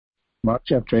Mark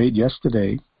chapter 8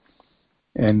 yesterday,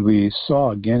 and we saw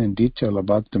again in detail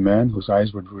about the man whose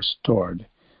eyes were restored.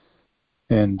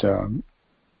 And the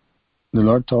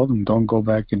Lord told him, don't go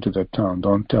back into that town.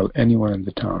 Don't tell anyone in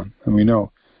the town. And we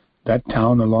know that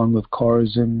town, along with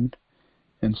Chorazin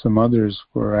and some others,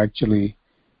 were actually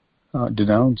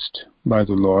denounced by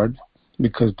the Lord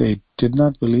because they did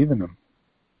not believe in him.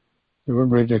 They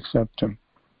weren't ready to accept him.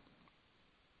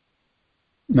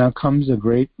 Now comes a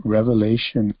great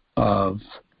revelation of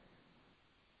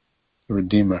the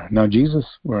Redeemer. Now Jesus,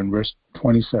 we're in verse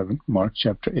 27, Mark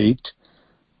chapter 8,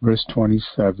 verse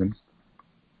 27.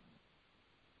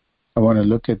 I want to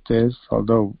look at this,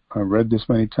 although I've read this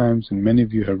many times, and many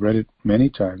of you have read it many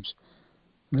times.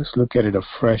 Let's look at it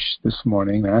afresh this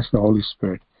morning and ask the Holy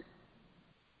Spirit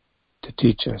to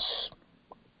teach us,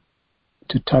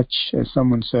 to touch, as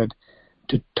someone said,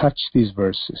 to touch these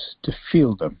verses, to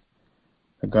feel them,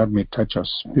 that God may touch our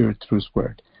spirit through His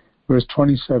Word. Verse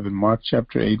 27, Mark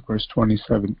chapter 8, verse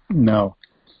 27. Now,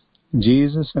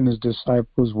 Jesus and His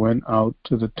disciples went out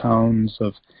to the towns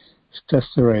of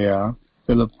Caesarea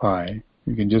Philippi.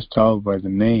 You can just tell by the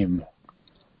name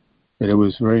that it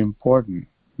was very important,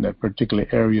 that particular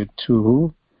area, to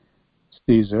who?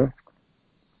 Caesar.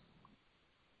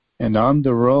 And on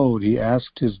the road he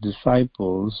asked his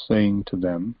disciples, saying to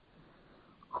them,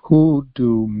 who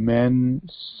do men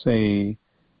say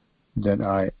that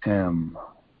I am?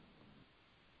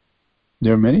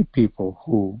 There are many people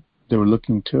who they were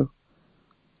looking to.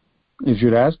 If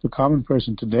you'd ask the common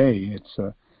person today, it's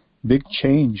a big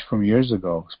change from years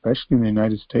ago, especially in the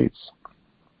United States.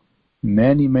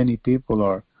 Many, many people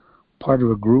are part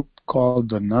of a group called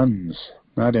the nuns,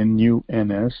 not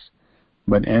N-U-N-S,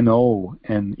 but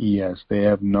N-O-N-E-S. They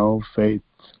have no faith.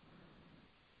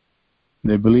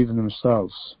 They believe in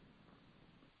themselves.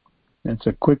 It's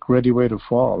a quick, ready way to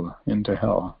fall into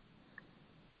hell,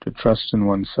 to trust in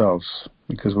oneself,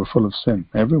 because we're full of sin,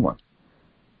 everyone.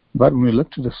 But when we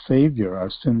look to the Savior, our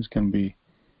sins can be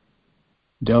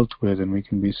dealt with and we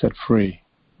can be set free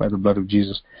by the blood of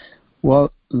Jesus.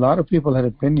 Well, a lot of people had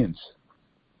opinions.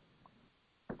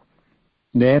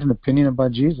 They had an opinion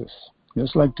about Jesus.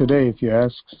 Just like today, if you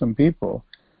ask some people,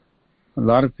 a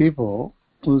lot of people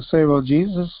will say, well,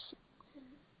 Jesus,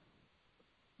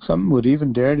 some would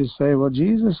even dare to say, well,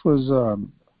 Jesus was,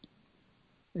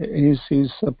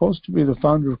 he's supposed to be the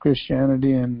founder of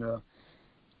Christianity, and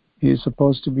he's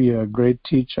supposed to be a great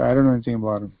teacher. I don't know anything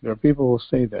about him. There are people who will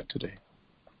say that today.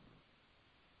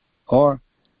 Or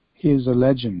he is a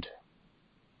legend.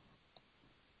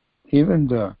 Even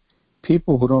the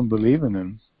people who don't believe in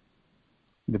him,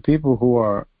 the people who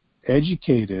are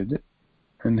educated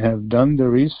and have done the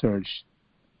research,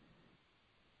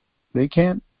 they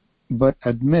can't but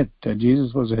admit that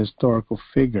Jesus was a historical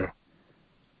figure.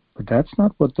 But that's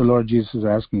not what the Lord Jesus is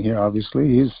asking here, obviously.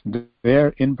 He's there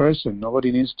in person.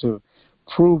 Nobody needs to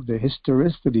prove the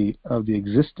historicity of the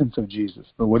existence of Jesus.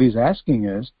 But what he's asking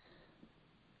is,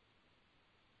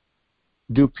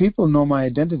 do people know my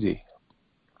identity?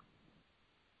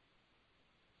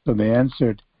 So they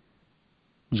answered,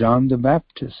 John the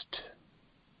Baptist.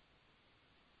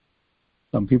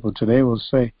 Some people today will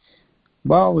say,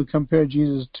 well, we compare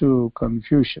Jesus to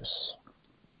Confucius,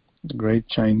 the great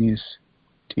Chinese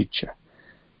teacher.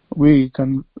 We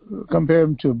compare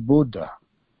him to Buddha.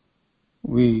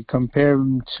 We compare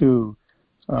him to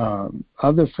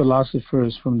other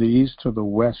philosophers from the East or the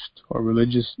West, or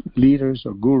religious leaders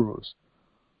or gurus.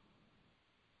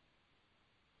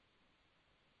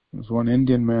 As one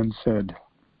Indian man said,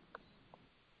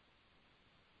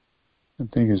 I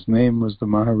think his name was the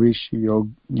Maharishi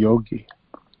Yogi.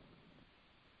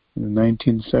 In the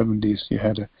 1970s, you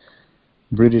had a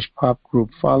British pop group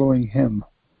following him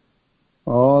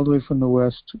all the way from the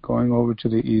West, going over to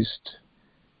the East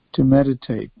to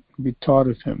meditate, be taught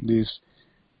of him. These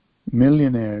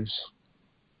millionaires,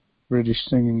 British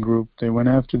singing group, they went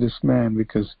after this man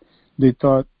because they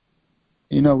thought,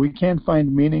 we can't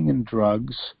find meaning in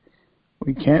drugs.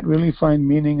 We can't really find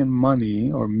meaning in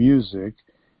money or music.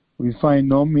 We find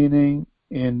no meaning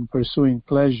in pursuing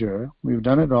pleasure. We've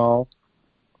done it all.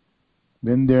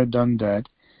 Been there, done that.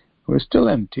 We're still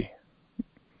empty.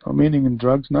 No meaning in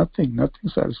drugs, nothing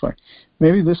satisfying.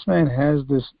 Maybe this man has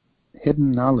this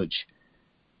hidden knowledge.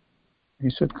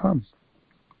 He said, come.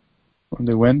 When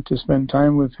they went to spend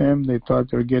time with him, they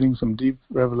thought they were getting some deep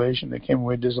revelation. They came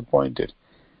away disappointed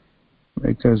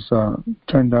because it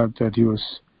turned out that he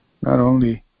was not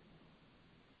only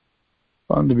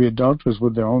found to be adulterous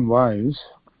with their own wives,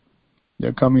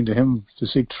 they're coming to him to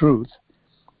seek truth.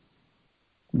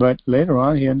 But later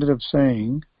on, he ended up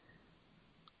saying,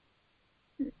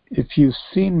 if you've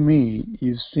seen me,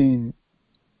 you've seen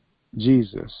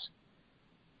Jesus?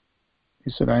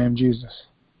 He said, I am Jesus.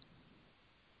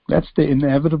 That's the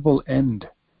inevitable end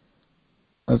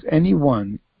of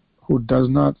anyone who does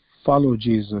not follow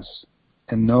Jesus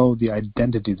and know the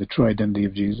identity, the true identity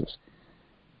of Jesus.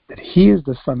 That He is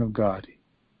the Son of God.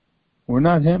 We're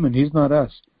not Him and He's not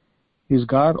us. He's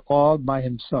God all by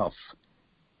Himself,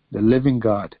 the living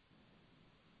God.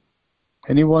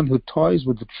 Anyone who toys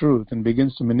with the truth and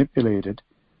begins to manipulate it,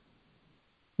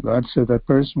 God said that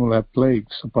person will have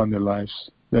plagues upon their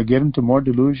lives. They'll get into more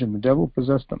delusion. The devil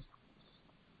possessed them.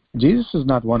 Jesus is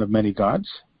not one of many gods.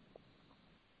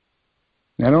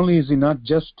 Not only is He not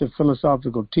just a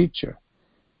philosophical teacher,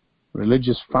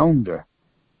 religious founder,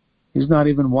 He's not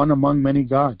even one among many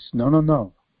gods. No, no,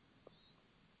 no.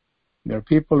 There are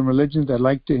people in religions that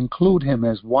like to include Him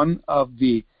as one of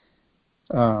the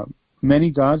many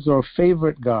gods or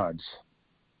favorite gods.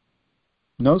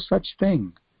 No such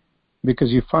thing,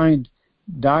 because you find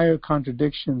dire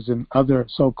contradictions in other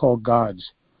so-called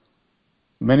gods.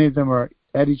 Many of them are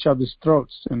at each other's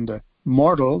throats, and the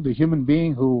mortal, the human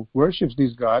being who worships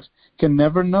these gods, can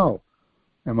never know.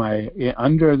 Am I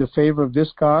under the favor of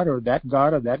this god or that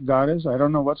goddess? I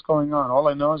don't know what's going on. All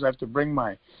I know is I have to bring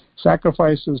my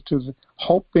sacrifices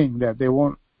hoping that they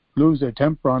won't lose their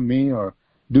temper on me or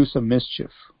do some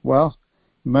mischief. Well,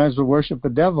 you might as well worship the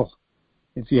devil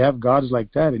if you have gods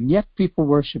like that. And yet people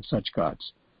worship such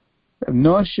gods. They have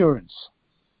no assurance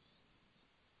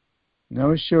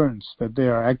that they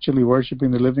are actually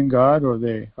worshiping the living God or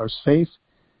they are safe.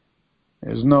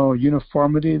 There's no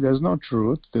uniformity, there's no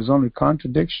truth, there's only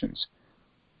contradictions.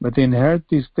 But they inherit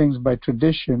these things by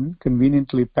tradition,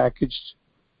 conveniently packaged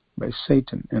by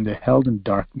Satan, and they're held in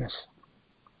darkness.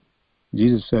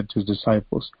 Jesus said to His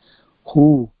disciples,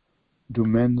 "Who do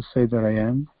men say that I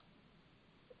am?"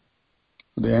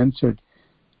 They answered,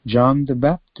 "John the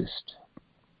Baptist."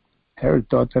 Herod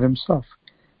thought that himself.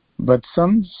 But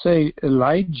some say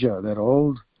Elijah, that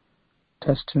Old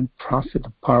Testament prophet,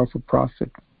 a powerful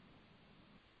prophet.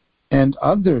 And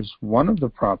others, one of the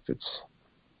prophets.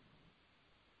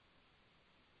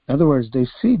 In other words, they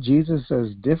see Jesus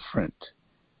as different.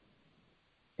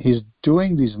 He's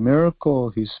doing these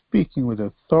miracles, He's speaking with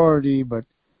authority, but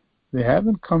they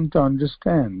haven't come to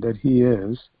understand that He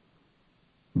is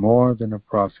more than a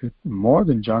prophet, more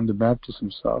than John the Baptist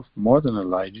himself, more than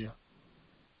Elijah.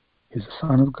 He's the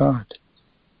Son of God.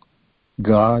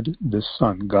 God the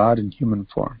Son, God in human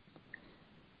form.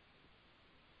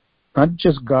 Not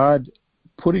just God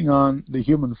putting on the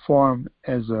human form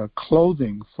as a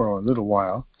clothing for a little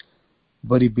while,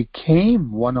 but He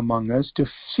became one among us to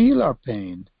feel our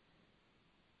pain.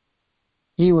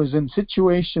 He was in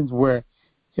situations where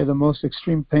He had the most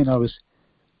extreme pain. I was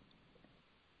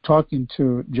talking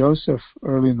to Joseph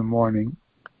early in the morning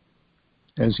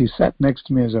as he sat next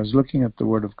to me as I was looking at the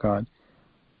Word of God.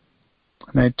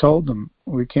 And I told him,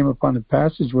 we came upon a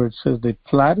passage where it says they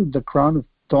platted the crown of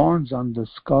thorns on the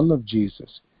skull of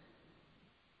Jesus.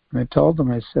 And I told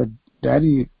him, I said,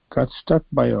 Daddy got stuck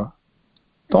by a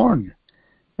thorn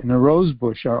in a rose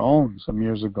bush, our own, some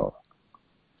years ago.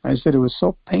 I said it was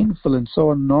so painful and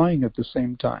so annoying at the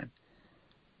same time.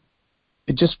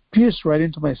 It just pierced right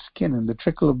into my skin, and the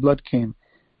trickle of blood came.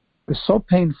 It was so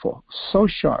painful, so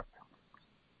sharp.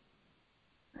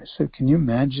 I said, can you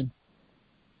imagine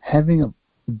having a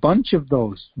bunch of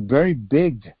those, very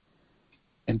big,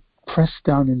 and pressed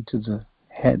down into the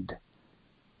head?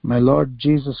 My Lord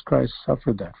Jesus Christ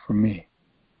suffered that for me.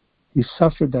 He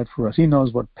suffered that for us. He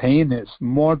knows what pain is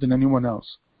more than anyone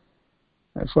else.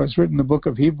 That's why it's written in the book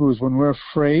of Hebrews, when we're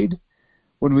afraid,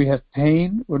 when we have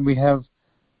pain, when we have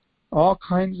all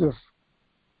kinds of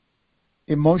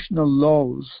emotional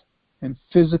lows and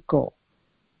physical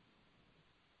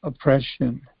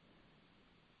oppression,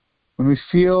 when we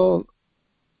feel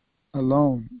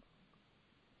alone,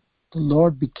 the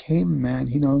Lord became man.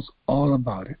 He knows all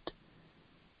about it.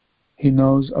 He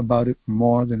knows about it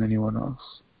more than anyone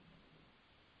else.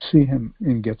 See Him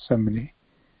in Gethsemane.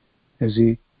 As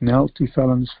He knelt, He fell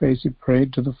on His face, He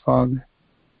prayed to the Father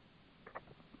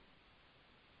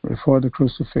before the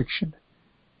crucifixion.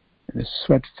 And His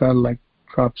sweat fell like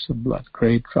drops of blood,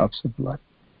 great drops of blood.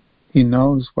 He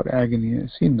knows what agony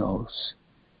is. He knows.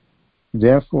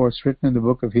 Therefore, it's written in the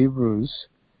book of Hebrews,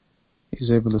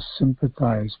 He's able to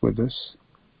sympathize with us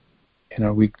in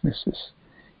our weaknesses.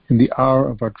 In the hour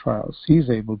of our trials, He's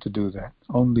able to do that.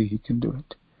 Only He can do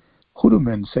it. Who do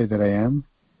men say that I am?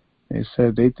 They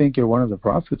said, they think you're one of the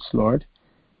prophets, Lord.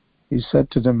 He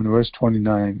said to them in verse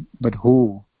 29, but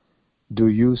who do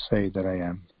you say that I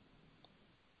am?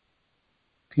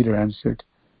 Peter answered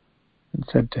and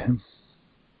said to Him,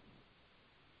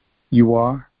 you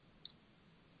are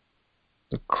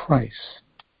the Christ.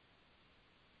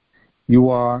 You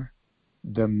are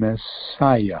the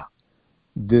Messiah,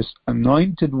 this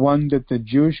anointed one that the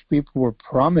Jewish people were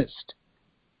promised.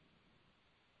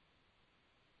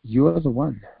 You are the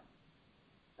one,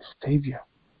 the Savior.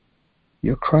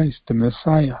 You're Christ, the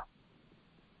Messiah,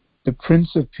 the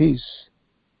Prince of Peace.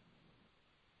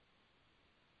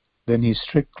 Then he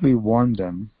strictly warned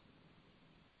them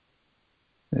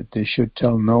that they should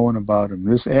tell no one about him.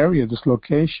 This area, this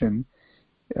location,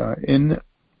 in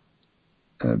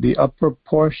the upper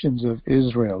portions of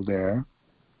Israel there,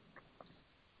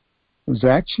 was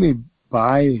actually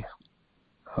by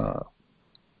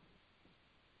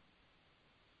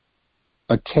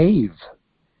a cave.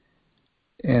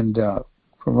 And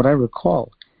from what I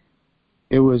recall,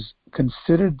 it was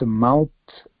considered the mouth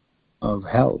of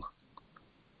hell.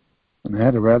 And it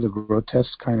had a rather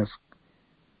grotesque kind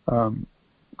of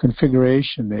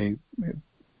configuration. They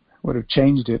would have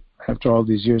changed it after all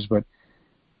these years, but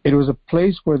it was a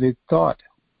place where they thought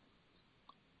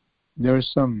there are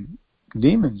some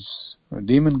demons or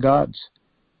demon gods.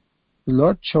 The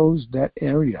Lord chose that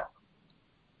area,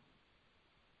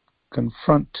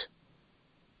 confront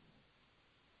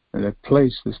that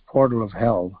place, this portal of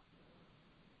hell,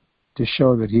 to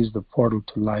show that he's the portal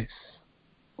to life.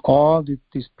 All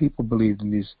these people believed in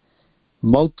these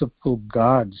multiple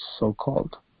gods,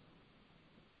 so-called.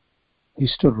 He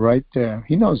stood right there.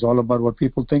 He knows all about what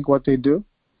people think, what they do.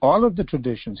 All of the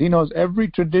traditions. He knows every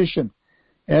tradition,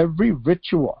 every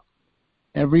ritual,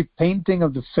 every painting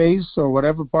of the face or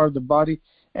whatever part of the body,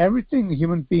 everything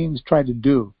human beings try to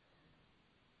do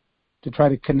to try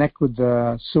to connect with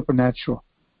the supernatural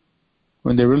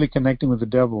when they're really connecting with the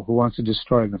devil who wants to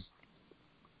destroy them.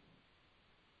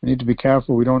 We need to be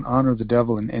careful we don't honor the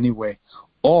devil in any way.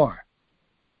 Or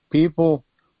people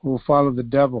who will follow the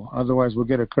devil, otherwise we'll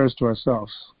get a curse to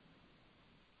ourselves.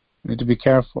 We need to be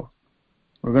careful.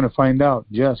 We're going to find out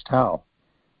just how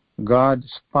God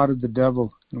spotted the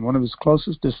devil in one of his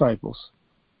closest disciples.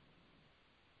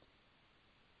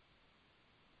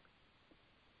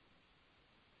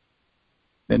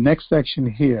 The next section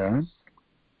here,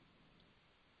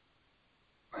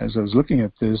 as I was looking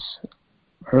at this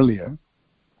earlier,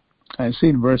 I see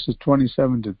in verses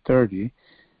 27 to 30,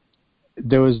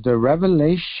 there was the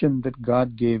revelation that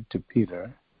God gave to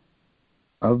Peter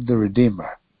of the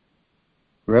Redeemer.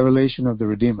 Revelation of the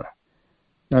Redeemer.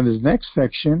 Now in this next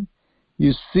section,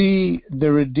 you see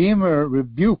the Redeemer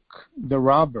rebuke the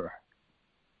robber.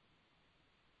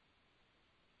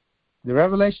 The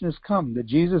revelation has come that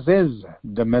Jesus is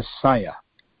the Messiah.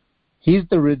 He's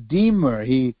the Redeemer.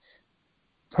 He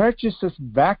purchases us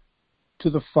back to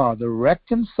the Father,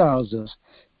 reconciles us,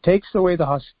 takes away the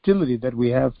hostility that we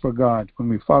have for God when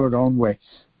we follow our own way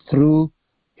through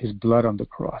his blood on the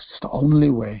cross. It's the only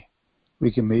way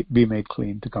we can be made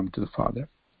clean to come to the Father.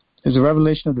 There's a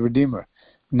revelation of the Redeemer.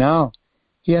 Now,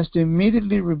 he has to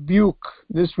immediately rebuke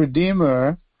this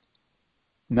Redeemer,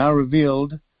 now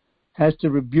revealed, has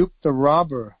to rebuke the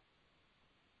robber.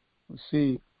 We'll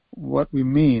see what we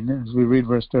mean as we read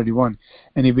verse 31.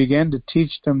 And he began to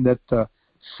teach them that the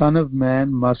Son of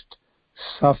Man must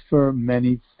suffer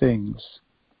many things.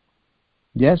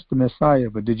 Yes, the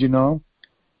Messiah, but did you know,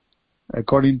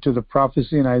 according to the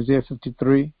prophecy in Isaiah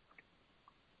 53,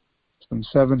 some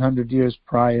 700 years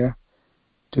prior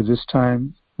to this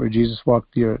time where Jesus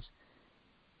walked the earth,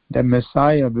 that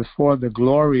Messiah, before the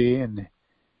glory and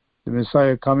the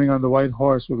Messiah coming on the white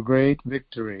horse with great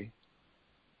victory,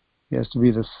 he has to be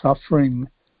the suffering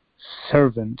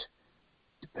servant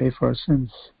to pay for our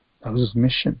sins. That was his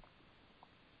mission.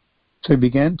 So he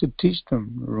began to teach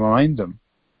them, remind them,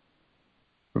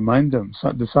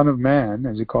 the Son of Man,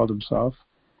 as he called himself,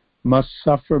 must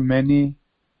suffer many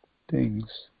things.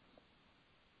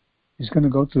 He's going to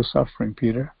go through suffering,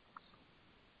 Peter,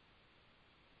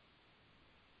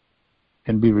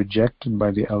 and be rejected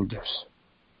by the elders.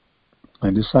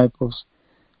 My disciples,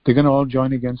 they're going to all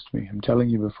join against me. I'm telling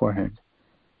you beforehand.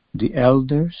 The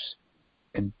elders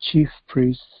and chief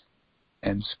priests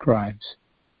and scribes.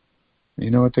 You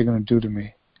know what they're going to do to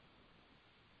me?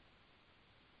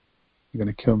 They're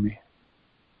going to kill me.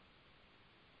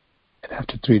 And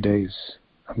after 3 days,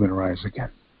 I'm going to rise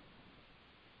again.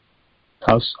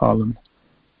 How solemn,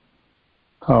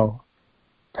 how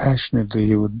passionately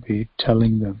he would be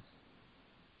telling them.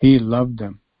 He loved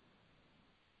them.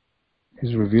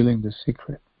 He's revealing the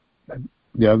secret that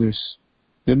the others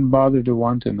didn't bother to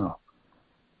want to know.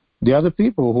 The other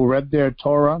people who read their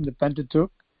Torah, the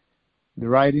Pentateuch, the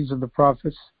writings of the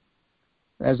prophets,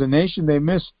 as a nation they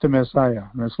missed the Messiah.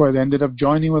 And that's why they ended up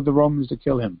joining with the Romans to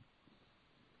kill him.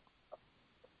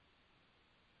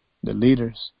 The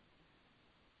leaders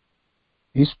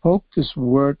He spoke this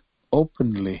word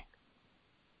openly.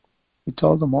 He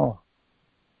told them all.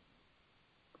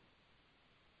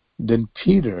 Then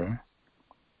Peter,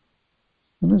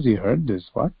 as soon as he heard this,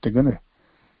 what?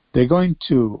 They're going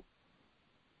to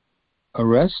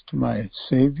arrest my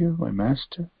Savior, my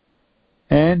Master,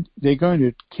 and they're going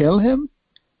to kill him?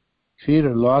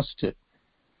 Peter lost it.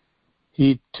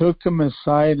 He took him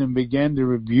aside and began to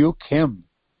rebuke him.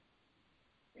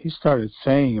 He started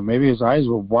saying, and maybe his eyes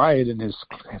were wide and his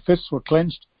fists were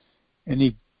clenched, and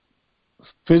he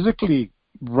physically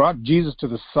brought Jesus to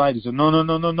the side. He said, no, no,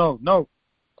 no, no, no, no.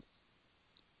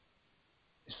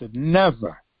 He said,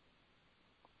 never.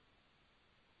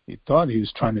 He thought he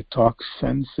was trying to talk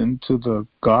sense into the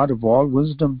God of all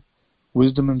wisdom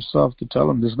himself, to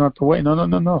tell him this is not the way. No, no,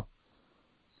 no, no.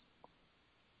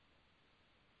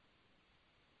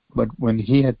 But when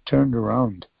he had turned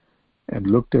around and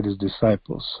looked at his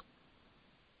disciples,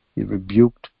 he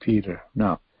rebuked Peter.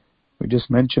 Now, we just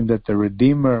mentioned that the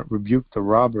Redeemer rebuked the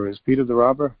robber. Is Peter the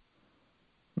robber?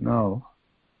 No.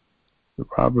 The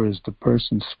robber is the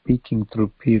person speaking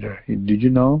through Peter. Did you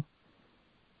know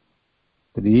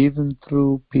that even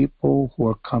through people who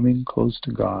are coming close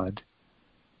to God,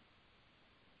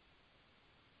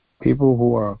 people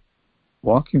who are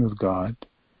walking with God,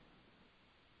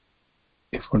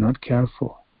 if we're not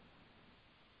careful,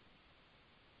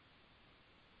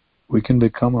 we can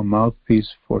become a mouthpiece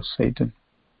for Satan.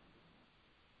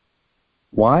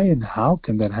 Why and how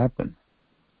can that happen?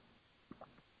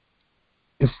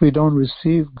 If we don't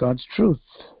receive God's truth,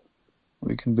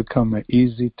 we can become an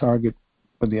easy target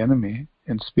for the enemy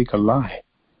and speak a lie.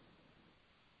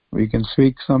 We can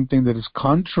speak something that is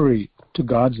contrary to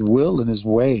God's will and His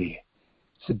way.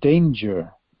 It's a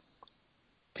danger.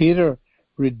 Peter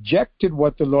rejected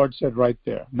what the Lord said right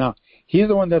there. Now, he's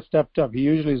the one that stepped up. He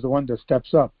usually is the one that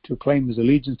steps up to claim his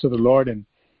allegiance to the Lord, and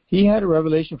he had a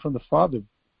revelation from the Father.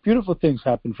 Beautiful things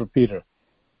happened for Peter.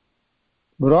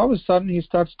 But all of a sudden, he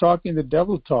starts talking the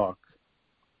devil talk,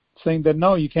 saying that,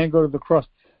 no, you can't go to the cross.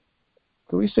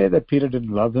 Can we say that Peter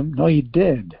didn't love him? No, he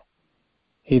did.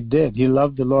 He did. He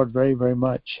loved the Lord very, very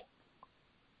much.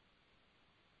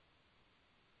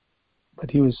 But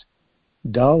he was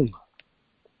dull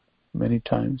many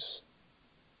times.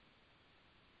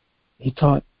 He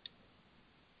thought,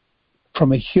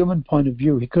 from a human point of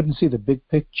view, he couldn't see the big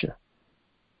picture.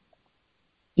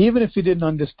 Even if he didn't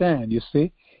understand, you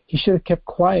see, he should have kept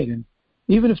quiet. And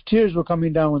even if tears were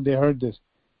coming down when they heard this,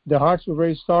 their hearts were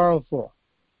very sorrowful.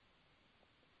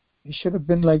 He should have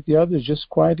been like the others, just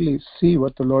quietly see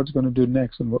what the Lord's going to do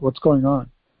next and what's going on.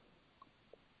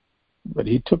 But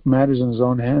he took matters in his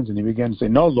own hands and he began to say,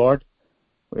 no, Lord,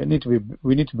 we need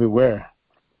to beware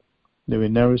that we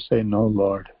never say no,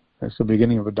 Lord. That's the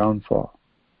beginning of a downfall.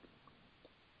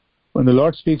 When the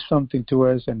Lord speaks something to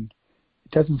us and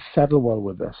it doesn't settle well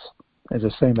with us, as I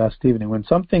was saying last evening, when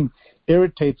something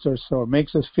irritates us or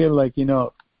makes us feel like,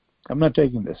 I'm not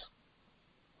taking this.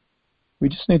 We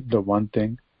just need to do one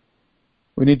thing.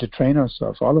 We need to train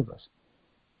ourselves, all of us.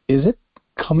 Is it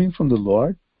coming from the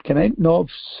Lord? Can I know of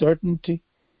certainty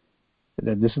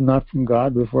that this is not from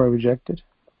God before I reject it?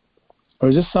 Or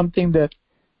is this something that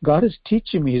God is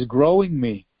teaching me? He's growing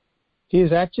me. He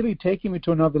is actually taking me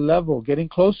to another level, getting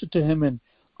closer to Him and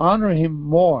honor Him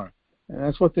more. And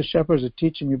that's what the shepherds are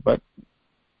teaching me, but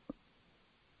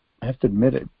I have to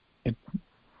admit it.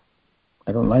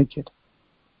 I don't like it.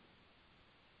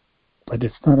 But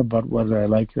it's not about whether I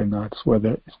like it or not. It's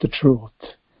whether it's the truth.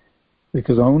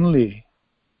 Because only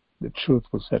the truth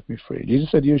will set me free.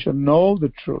 Jesus said, you shall know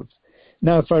the truth.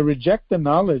 Now, if I reject the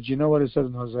knowledge, you know what it says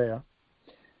in Hosea?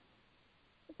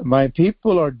 My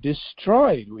people are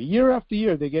destroyed. Year after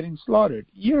year, they're getting slaughtered.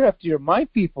 Year after year, my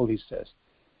people, he says,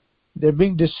 they're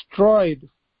being destroyed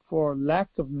for lack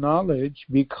of knowledge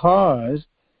because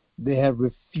they have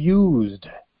refused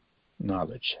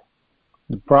knowledge.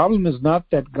 The problem is not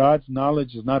that God's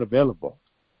knowledge is not available.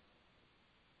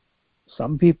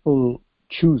 Some people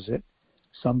choose it.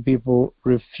 Some people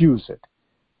refuse it.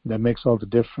 That makes all the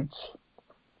difference.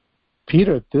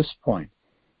 Peter, at this point,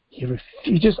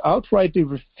 he just outrightly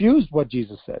refused what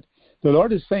Jesus said. The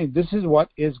Lord is saying, this is what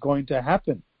is going to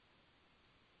happen.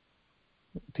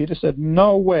 Peter said,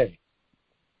 no way.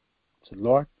 He said,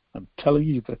 Lord, I'm telling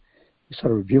you. He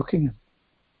started rebuking him.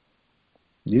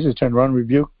 Jesus turned around and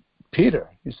rebuked Peter.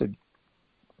 He said,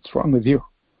 what's wrong with you?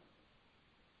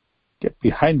 Get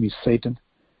behind me, Satan,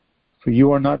 for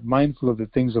you are not mindful of the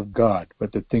things of God,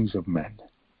 but the things of men.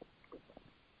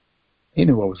 He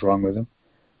knew what was wrong with him.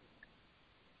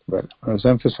 But I was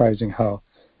emphasizing how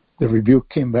the rebuke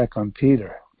came back on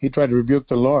Peter. He tried to rebuke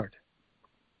the Lord.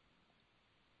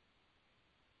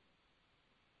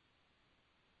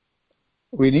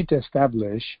 we need to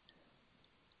establish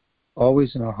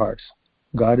always in our hearts,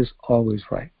 God is always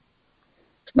right.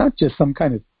 It's not just some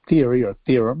kind of theory or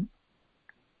theorem.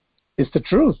 It's the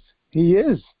truth. He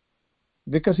is.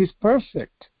 Because He's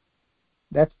perfect.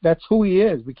 That's who He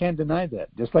is. We can't deny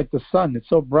that. Just like the sun, it's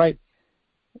so bright,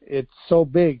 it's so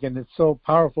big, and it's so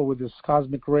powerful with its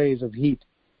cosmic rays of heat.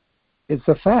 It's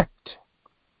a fact.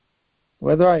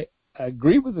 Whether I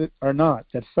agree with it or not,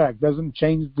 that fact doesn't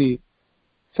change the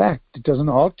fact. It doesn't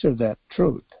alter that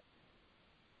truth.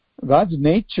 God's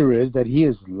nature is that He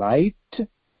is light,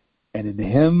 and in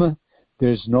Him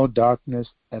there's no darkness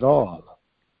at all.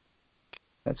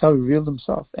 That's how He revealed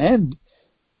Himself. And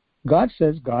God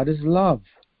says God is love.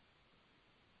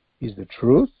 He's the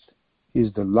truth.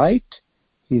 He's the light.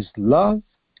 He's love.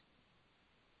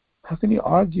 How can you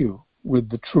argue with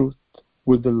the truth,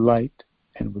 with the light,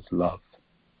 and with love?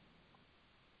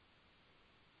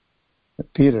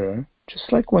 But Peter,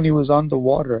 just like when he was on the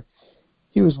water,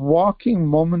 he was walking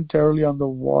momentarily on the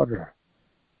water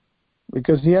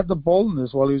because he had the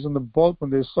boldness while he was in the boat. When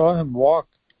they saw him walk,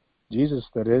 Jesus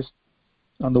that is,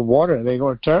 on the water, they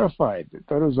were terrified. They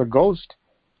thought it was a ghost.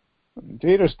 And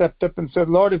Peter stepped up and said,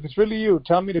 Lord, if it's really you,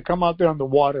 tell me to come out there on the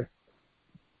water.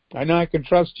 I know I can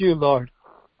trust you, Lord.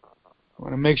 I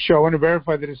want to make sure, I want to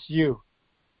verify that it's you.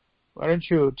 Why don't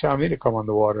you tell me to come on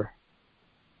the water?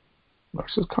 Lord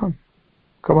says, come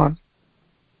on.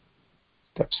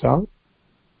 Steps out.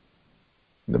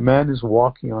 The man is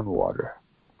walking on water.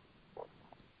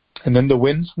 And then the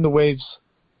winds and the waves,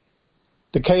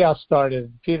 the chaos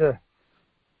started. Peter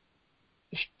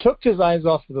took his eyes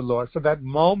off of the Lord. For that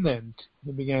moment,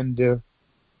 he began to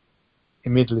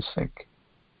immediately sink.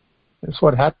 That's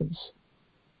what happens.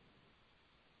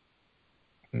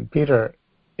 And Peter,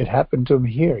 it happened to him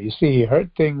here. You see, he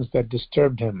heard things that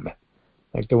disturbed him,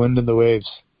 like the wind and the waves.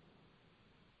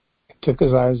 He took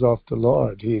his eyes off the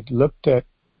Lord. He looked at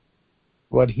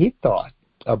what he thought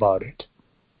about it.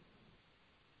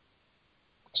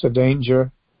 It's a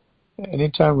danger.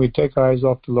 Anytime we take our eyes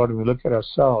off the Lord and we look at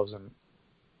ourselves and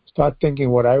start thinking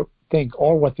what I think,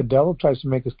 or what the devil tries to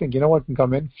make us think, you know what can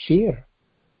come in? Fear.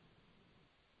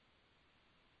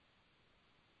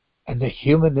 And the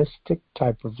humanistic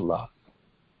type of love.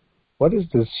 What is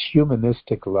this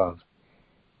humanistic love?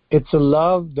 It's a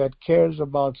love that cares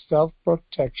about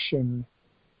self-protection,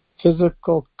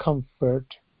 physical comfort,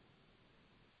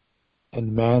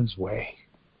 and man's way.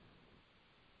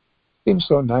 Seems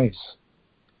so nice.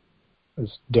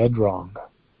 It's dead wrong.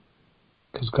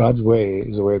 Because God's way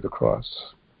is the way of the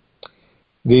cross.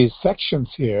 These sections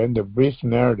here in the brief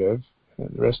narrative, and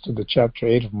the rest of the chapter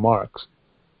 8 of Mark,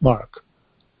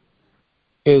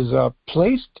 is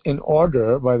placed in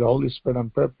order by the Holy Spirit on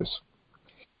purpose.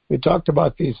 We talked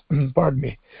about these,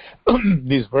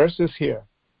 these verses here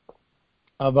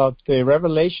about the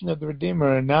revelation of the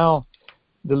Redeemer, and now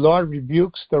the Lord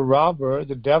rebukes the robber,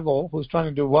 the devil, who's trying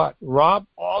to do what? Rob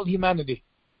all humanity.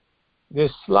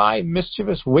 This sly,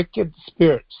 mischievous, wicked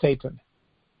spirit, Satan,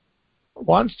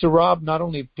 wants to rob not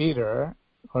only Peter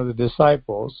or the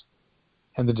disciples,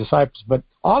 but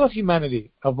all of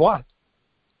humanity of what?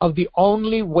 Of the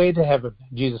only way to heaven,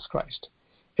 Jesus Christ.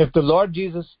 If the Lord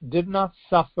Jesus did not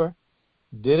suffer,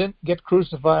 didn't get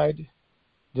crucified,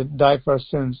 didn't die for our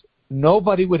sins,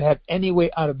 nobody would have any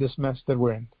way out of this mess that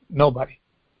we're in. Nobody.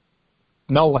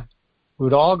 No one. We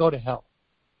would all go to hell.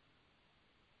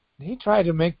 He tried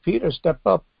to make Peter step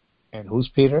up. And who's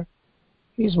Peter?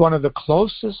 He's one of the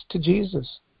closest to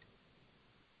Jesus.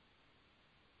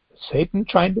 Satan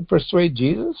trying to persuade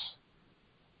Jesus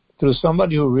through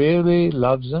somebody who really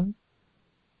loves him,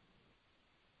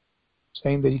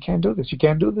 saying that you can't do this, you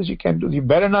can't do this, you can't do this, you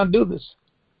better not do this.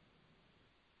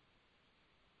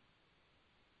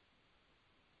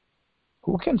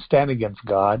 Who can stand against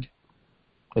God?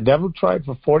 The devil tried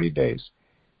for 40 days,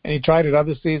 and he tried at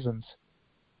other seasons.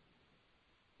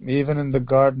 Even in the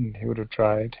garden, he would have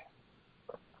tried.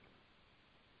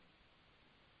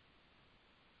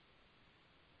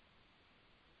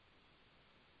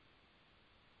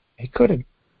 He couldn't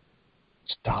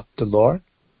stop the Lord.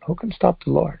 Who can stop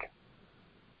the Lord?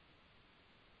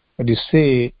 But you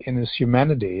see, in his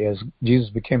humanity, as Jesus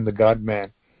became the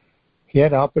God-man, he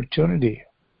had opportunity.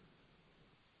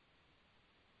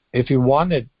 If he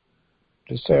wanted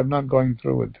to say, I'm not going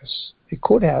through with this, he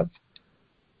could have.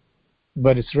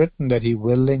 But it's written that he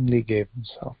willingly gave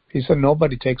himself. He said,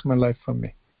 nobody takes my life from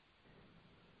me.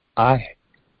 I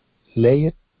lay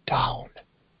it down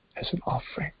as an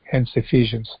offering. Hence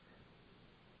Ephesians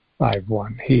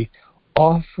 5:1. He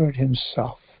offered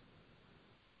himself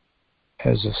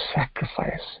as a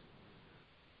sacrifice,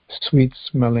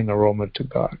 sweet-smelling aroma to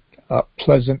God,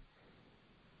 pleasant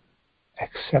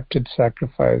accepted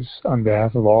sacrifice on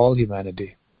behalf of all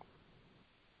humanity.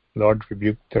 Lord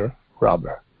rebuked the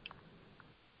robber.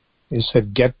 He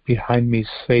said, "Get behind me,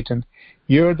 Satan.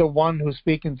 You're the one who's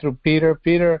speaking through Peter.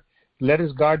 Peter, let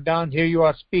his guard down. Here you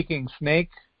are speaking,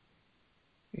 snake."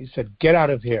 He said, "Get out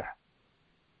of here,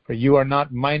 for you are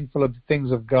not mindful of the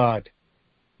things of God,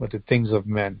 but the things of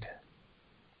men."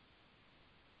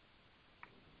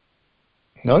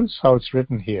 Notice how it's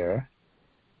written here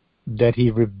that he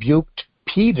rebuked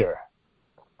Peter,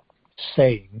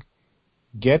 saying,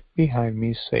 "Get behind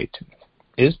me, Satan."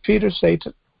 Is Peter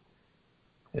Satan?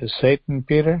 Is Satan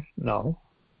Peter? No.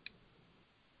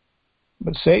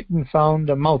 But Satan found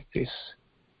a mouthpiece.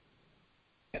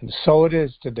 And so it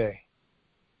is today.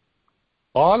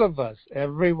 All of us,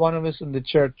 every one of us in the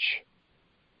church,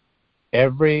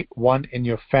 every one in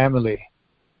your family,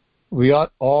 we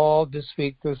ought all to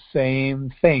speak the same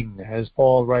thing, as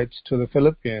Paul writes to the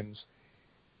Philippians.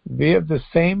 Be of the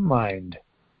same mind,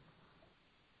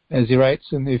 as he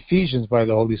writes in the Ephesians by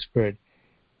the Holy Spirit.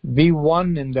 Be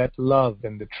one in that love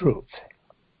and the truth.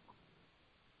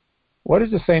 What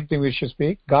is the same thing we should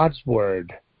speak? God's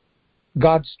word,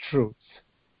 God's truth.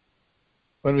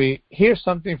 When we hear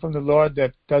something from the Lord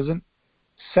that doesn't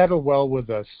settle well with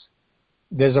us,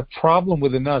 there's a problem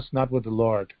within us, not with the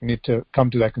Lord. We need to come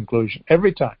to that conclusion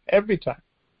every time.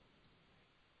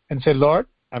 And say, "Lord,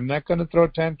 I'm not going to throw a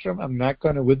tantrum. I'm not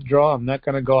going to withdraw. I'm not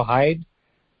going to go hide.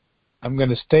 I'm going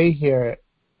to stay here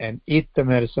and eat the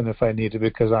medicine if I need to,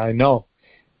 because I know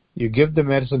you give the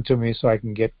medicine to me so I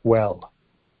can get well.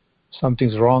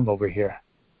 Something's wrong over here.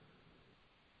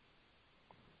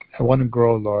 I want to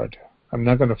grow, Lord. I'm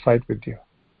not going to fight with you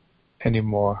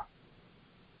anymore.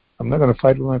 I'm not going to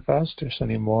fight with my pastors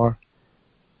anymore.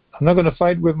 I'm not going to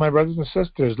fight with my brothers and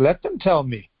sisters. Let them tell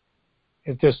me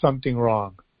if there's something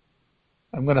wrong.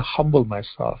 I'm going to humble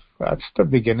myself." That's the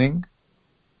beginning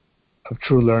of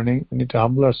true learning. We need to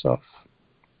humble ourselves.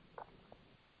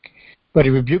 But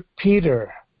he rebuked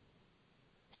Peter,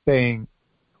 saying,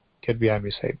 "Get behind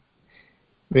me, Satan."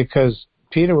 Because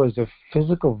Peter was the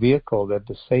physical vehicle that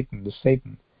the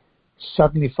Satan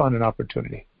suddenly found an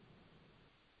opportunity.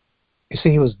 You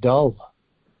see, he was dull.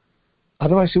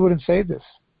 Otherwise, he wouldn't say this.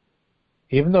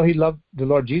 Even though he loved the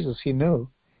Lord Jesus, he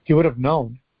would have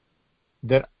known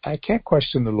that I can't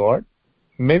question the Lord.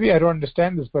 Maybe I don't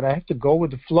understand this, but I have to go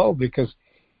with the flow because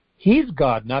he's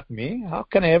God, not me. How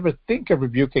can I ever think of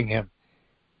rebuking him?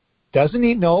 Doesn't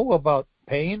he know about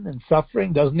pain and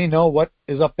suffering? Doesn't he know what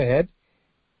is up ahead?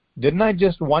 Didn't I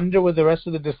just wonder with the rest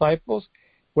of the disciples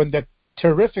when the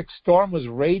terrific storm was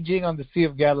raging on the Sea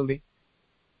of Galilee?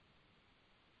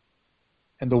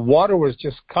 And the water was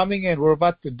just coming in. We're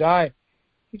about to die.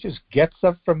 He just gets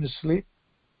up from his sleep.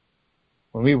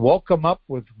 When we woke him up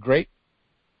with great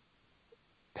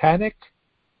panic,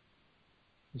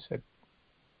 he said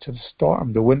to the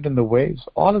storm, the wind and the waves,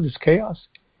 all of this chaos,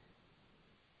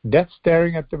 death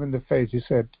staring at them in the face, he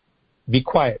said, "Be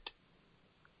quiet."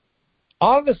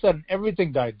 All of a sudden,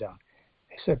 everything died down.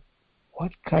 He said,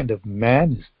 "What kind of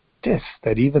man is this,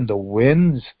 that even the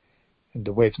winds and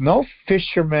the waves," no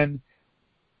fisherman,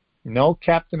 no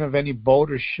captain of any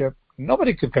boat or ship,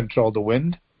 nobody could control the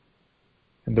wind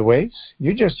and the waves.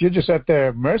 You're just at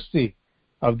their mercy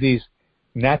of these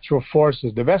natural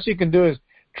forces. The best you can do is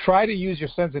try to use your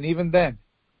sense, and even then,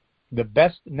 the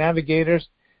best navigators,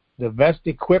 the best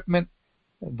equipment,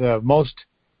 the most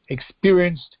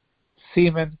experienced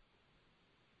seamen,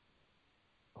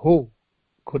 who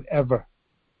could ever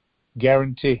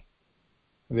guarantee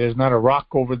there's not a rock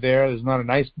over there, there's not an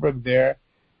iceberg there?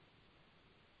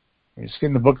 You see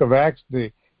in the book of Acts,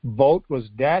 the boat was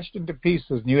dashed into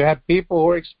pieces, and you had people who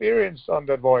were experienced on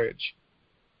that voyage.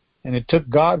 And it took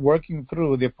God working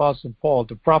through the Apostle Paul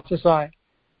to prophesy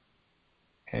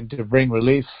and to bring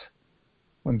relief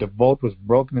when the boat was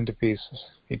broken into pieces.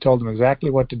 He told them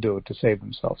exactly what to do to save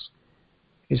themselves.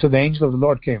 He said, "The angel of the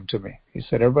Lord came to me." He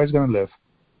said, "Everybody's going to live.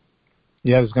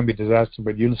 Yeah, there's going to be disaster,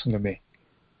 but you listen to me."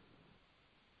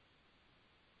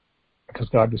 Because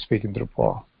God was speaking through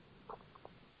Paul.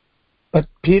 But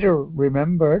Peter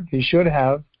remembered. He should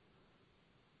have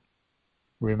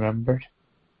remembered.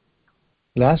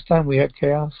 Last time we had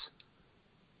chaos,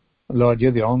 Lord,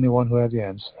 you're the only one who had the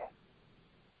answer.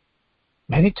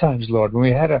 Many times, Lord, when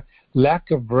we had a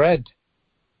lack of bread,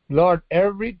 Lord,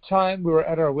 every time we were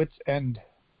at our wits' end,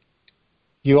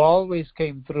 you always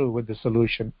came through with the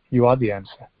solution. You are the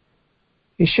answer.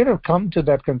 He should have come to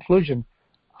that conclusion.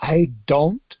 I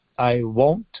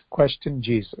won't question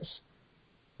Jesus,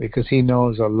 because he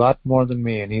knows a lot more than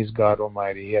me, and he's God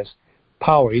Almighty. He has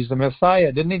power. He's the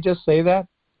Messiah. Didn't he just say that?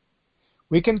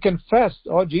 We can confess,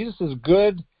 oh, Jesus is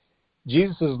good.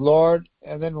 Jesus is Lord,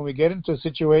 and then when we get into a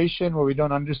situation where we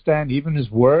don't understand even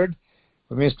His Word,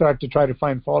 we may start to try to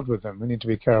find fault with Him. We need to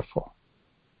be careful.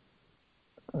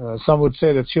 Some would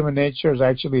say that human nature is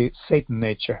actually Satan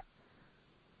nature.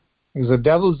 Because the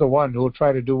devil is the one who will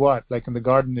try to do what? Like in the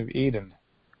Garden of Eden.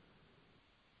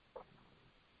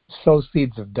 Sow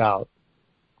seeds of doubt.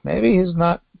 Maybe He's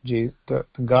not the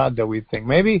God that we think.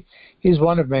 Maybe He's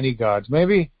one of many gods.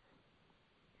 Maybe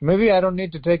I don't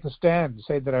need to take a stand and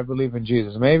say that I believe in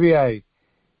Jesus. Maybe I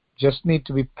just need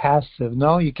to be passive.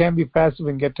 No, you can't be passive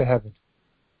and get to heaven.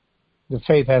 The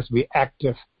faith has to be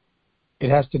active. It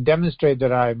has to demonstrate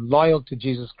that I'm loyal to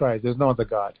Jesus Christ. There's no other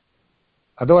God.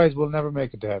 Otherwise, we'll never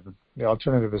make it to heaven. The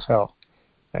alternative is hell.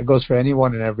 That goes for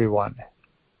anyone and everyone.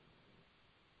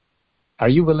 Are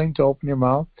you willing to open your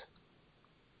mouth,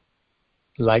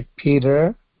 like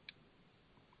Peter,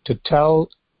 to tell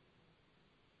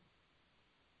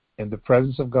in the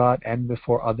presence of God and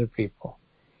before other people,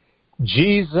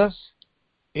 Jesus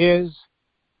is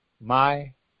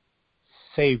my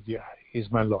Savior. He's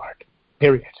my Lord.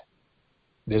 Period.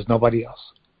 There's nobody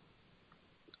else.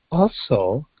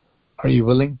 Also, are you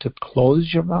willing to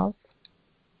close your mouth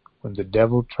when the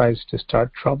devil tries to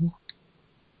start trouble?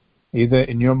 Either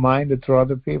in your mind or through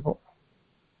other people.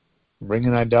 Bring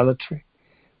in idolatry.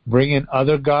 Bring in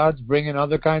other gods. Bring in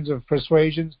other kinds of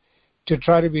persuasions to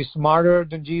try to be smarter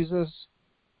than Jesus.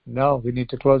 No, we need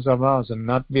to close our mouths and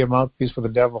not be a mouthpiece for the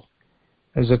devil.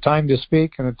 There's a time to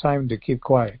speak and a time to keep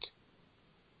quiet.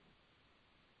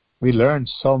 We learn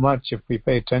so much if we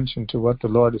pay attention to what the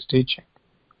Lord is teaching,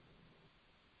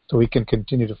 so we can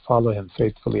continue to follow Him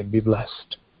faithfully and be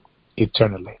blessed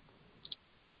eternally.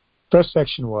 First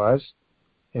section was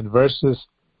in verses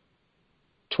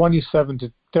 27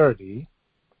 to 30,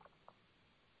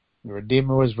 the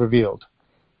Redeemer was revealed.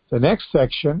 The next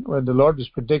section, when the Lord was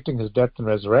predicting His death and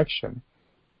resurrection,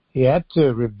 He had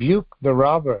to rebuke the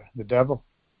robber, the devil.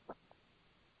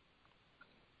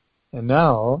 And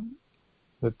now,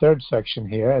 the third section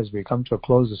here, as we come to a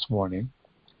close this morning,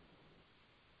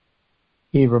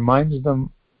 He reminds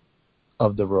them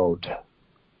of the road.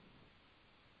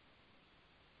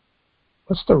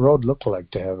 What's the road look like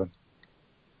to heaven?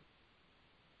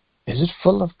 Is it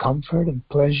full of comfort and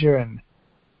pleasure and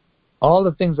all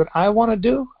the things that I want to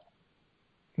do?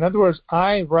 In other words,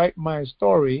 I write my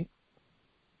story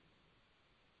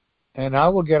and I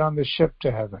will get on the ship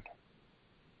to heaven.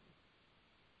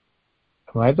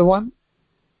 Am I the one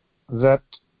that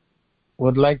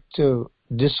would like to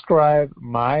describe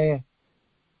my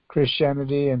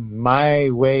Christianity and my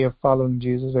way of following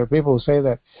Jesus? There are people who say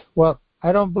that, well,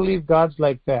 I don't believe God's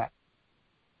like that.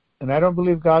 And I don't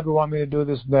believe God would want me to do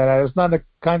this and that. It's not the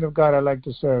kind of God I like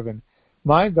to serve. And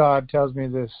my God tells me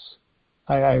this.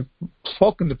 I've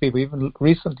spoken to people even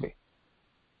recently.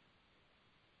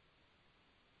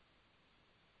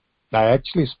 I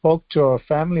actually spoke to a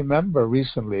family member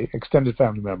recently, extended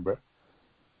family member,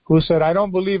 who said, I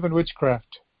don't believe in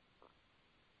witchcraft.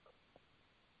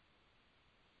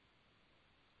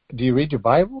 Do you read your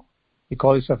Bible? You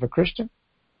call yourself a Christian?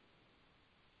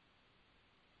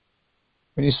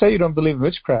 When you say you don't believe in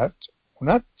witchcraft, we're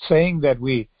not saying that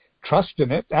we trust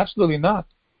in it. Absolutely not.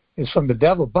 It's from the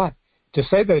devil. But to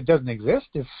say that it doesn't exist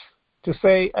is to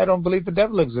say I don't believe the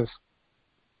devil exists.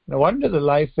 No wonder the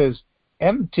life is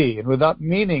empty and without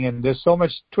meaning, and there's so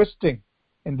much twisting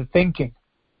in the thinking.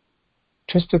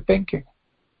 Twisted thinking.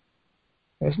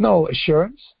 There's no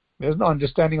assurance. There's no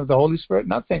understanding of the Holy Spirit.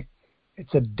 Nothing.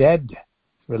 It's a dead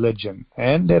religion.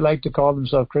 And they like to call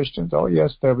themselves Christians. Oh,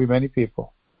 yes, there'll be many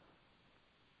people.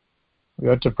 We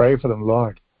ought to pray for them,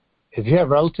 Lord. If you have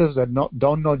relatives that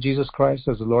don't know Jesus Christ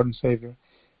as the Lord and Savior,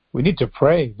 we need to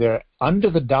pray. They're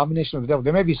under the domination of the devil.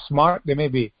 They may be smart. They may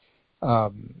be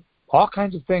all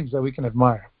kinds of things that we can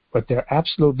admire, but they're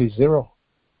absolutely zero.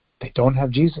 They don't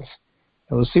have Jesus.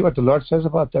 And we'll see what the Lord says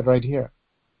about that right here.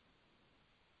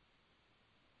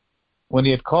 When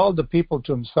He had called the people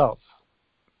to Himself,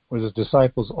 with His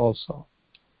disciples also,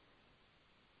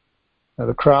 now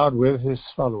the crowd with His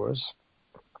followers,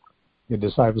 the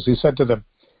disciples, He said to them,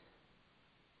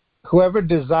 whoever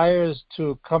desires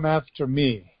to come after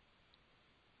me,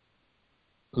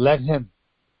 let him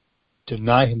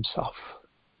deny himself.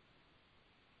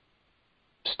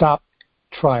 Stop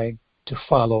trying to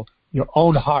follow your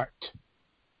own heart.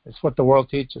 That's what the world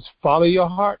teaches. Follow your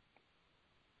heart.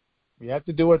 You have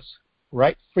to do what's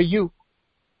right for you.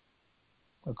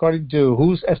 According to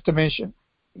whose estimation?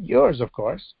 Yours, of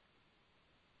course.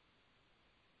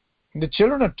 And the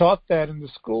children are taught that in the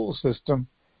school system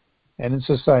and in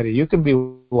society. You can be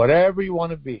whatever you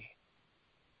want to be.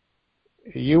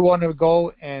 You want to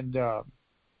go and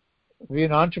be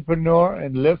an entrepreneur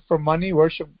and live for money,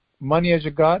 worship money as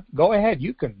your God? Go ahead.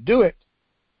 You can do it.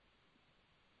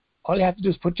 All you have to do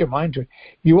is put your mind to it.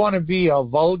 You want to be a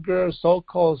vulgar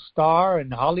so-called star in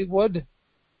Hollywood?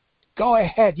 Go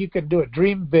ahead. You can do it.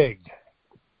 Dream big.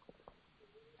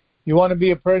 You want to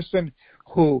be a person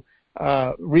who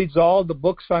reads all the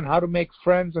books on how to make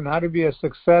friends and how to be a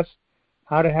success,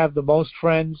 how to have the most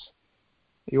friends.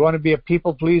 You want to be a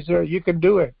people pleaser? You can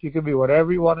do it. You can be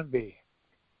whatever you want to be.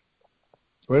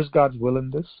 Where's God's will in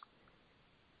this?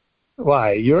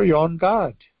 Why? You're your own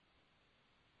God.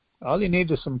 All you need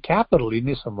is some capital. You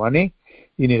need some money.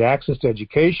 You need access to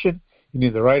education. You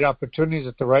need the right opportunities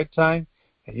at the right time,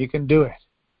 and you can do it.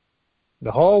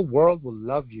 The whole world will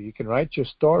love you. You can write your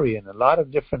story in a lot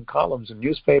of different columns in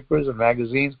newspapers and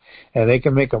magazines, and they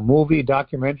can make a movie,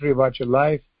 documentary about your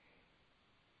life.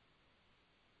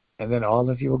 And then all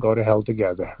of you will go to hell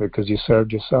together because you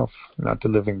served yourself, not the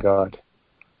living God.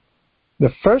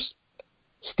 The first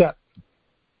step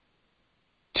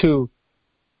to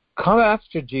come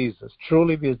after Jesus,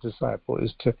 truly be his disciple,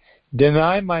 is to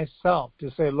deny myself,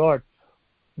 to say, Lord,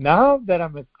 now that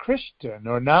I'm a Christian,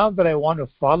 or now that I want to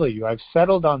follow you, I've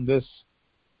settled on this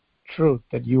truth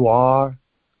that you are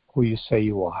who you say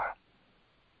you are.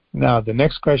 Now, the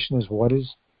next question is, what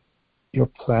is your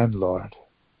plan, Lord?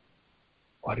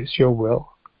 What is your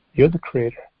will? You're the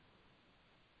Creator.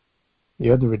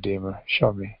 You're the Redeemer.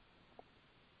 Show me.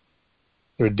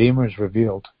 The Redeemer is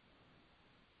revealed.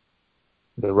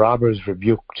 The robber is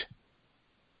rebuked.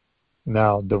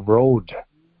 Now, the road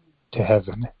to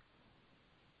heaven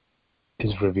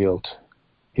is revealed.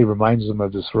 He reminds them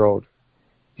of this road.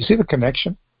 You see the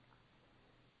connection?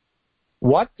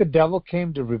 What the devil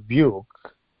came to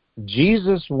rebuke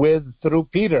Jesus with through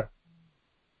Peter,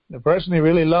 the person he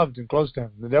really loved and close to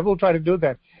him. The devil will try to do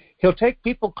that. He'll take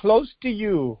people close to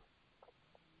you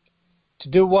to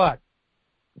do what?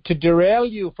 To derail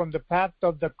you from the path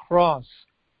of the cross,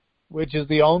 which is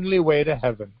the only way to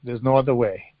heaven. There's no other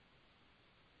way.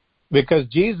 Because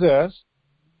Jesus,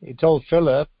 he told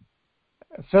Philip,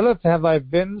 Philip, have I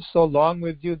been so long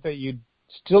with you that you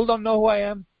still don't know who I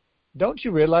am? Don't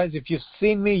you realize if you've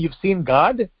seen me, you've seen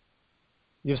God?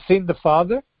 You've seen the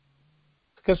Father?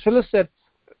 Because Philip said,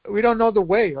 we don't know the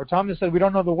way. Or Thomas said, we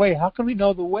don't know the way. How can we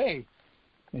know the way?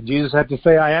 And Jesus had to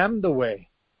say, I am the way.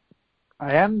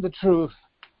 I am the truth.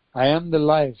 I am the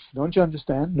life. Don't you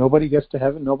understand? Nobody gets to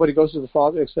heaven. Nobody goes to the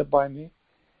Father except by me.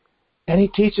 And he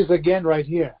teaches again right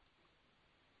here.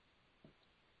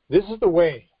 This is the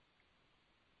way.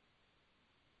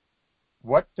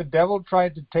 What the devil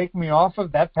tried to take me off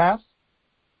of, that path,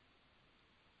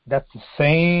 that's the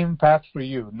same path for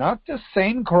you. Not the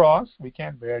same cross. We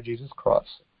can't bear Jesus' cross.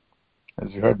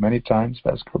 As you heard many times,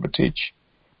 Pastor Herbert teach.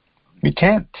 We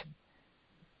can't.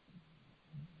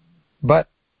 But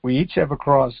we each have a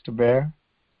cross to bear.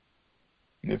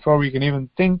 Before we can even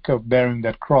think of bearing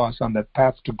that cross on that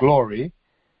path to glory,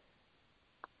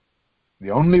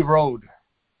 the only road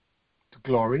to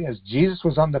glory, as Jesus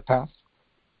was on the path,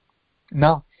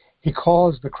 now he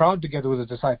calls the crowd together with the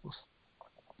disciples.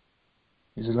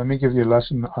 He says, let me give you a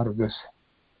lesson out of this.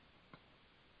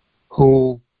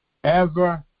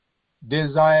 Whoever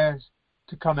desires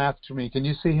to come after me. Can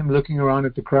you see him looking around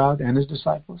at the crowd and his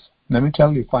disciples? Let me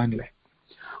tell you finally.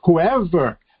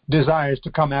 Whoever desires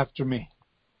to come after me,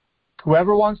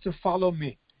 whoever wants to follow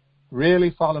me,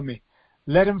 really follow me,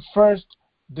 let him first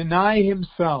deny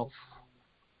himself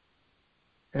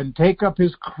and take up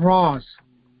his cross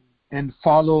and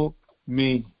follow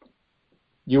me.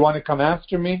 You want to come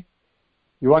after me?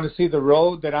 You want to see the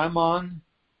road that I'm on?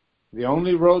 The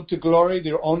only road to glory,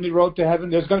 the only road to heaven?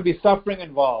 There's going to be suffering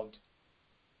involved.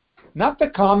 Not the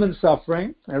common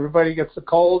suffering. Everybody gets a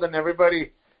cold and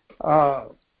everybody,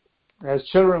 as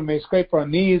children, may scrape our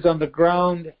knees on the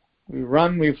ground. We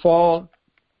run, we fall.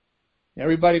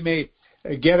 Everybody may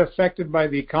get affected by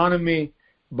the economy,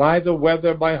 by the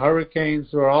weather, by hurricanes.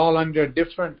 We're all under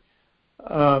different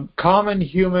common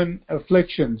human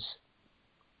afflictions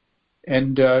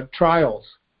and trials.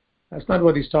 That's not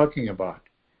what he's talking about.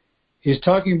 He's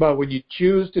talking about when you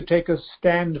choose to take a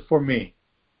stand for me,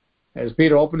 as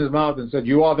Peter opened his mouth and said,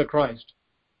 you are the Christ,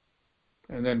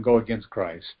 and then go against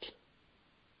Christ.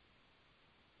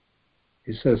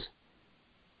 He says,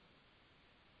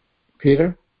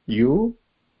 Peter, you,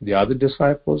 the other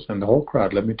disciples, and the whole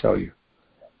crowd, let me tell you,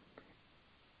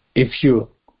 if you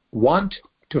want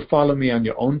to follow me on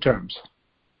your own terms,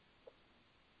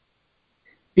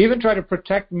 even try to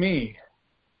protect me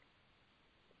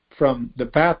from the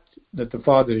path that the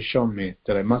Father has shown me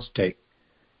that I must take,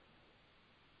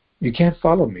 you can't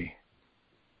follow me.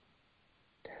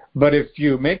 But if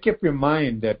you make up your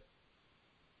mind that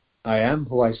I am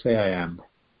who I say I am.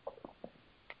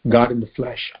 God in the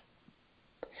flesh.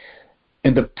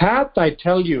 And the path, I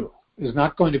tell you, is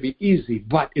not going to be easy,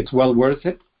 but it's well worth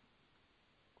it.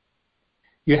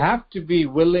 You have to be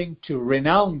willing to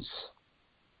renounce,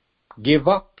 give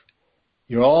up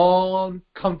your own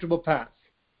comfortable path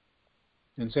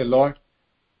and say, Lord,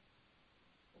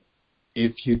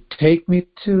 if you take me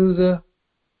to the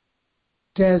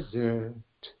desert,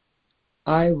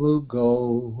 I will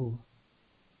go.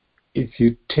 If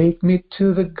you take me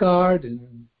to the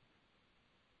garden,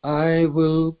 I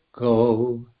will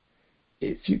go.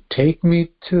 If you take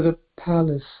me to the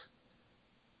palace,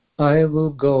 I will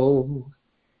go.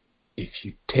 If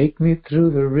you take me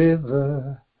through the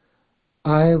river,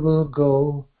 I will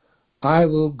go. I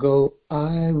will go.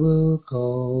 I will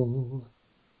go.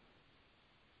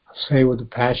 I'll say with a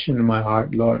passion in my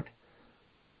heart, Lord,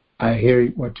 I hear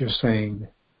what you're saying.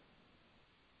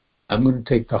 I'm going to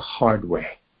take the hard way,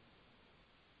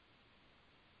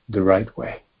 the right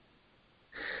way.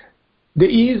 The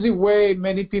easy way,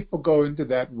 many people go into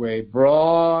that way.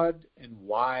 Broad and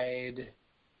wide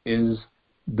is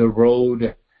the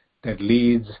road that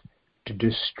leads to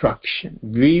destruction.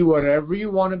 Be whatever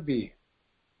you want to be.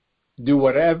 Do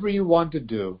whatever you want to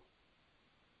do.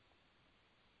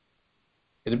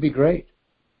 It'll be great.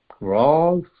 We're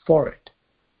all for it.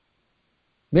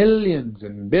 Millions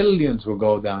and billions will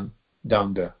go down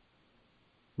the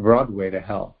Broadway to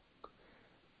hell.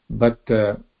 But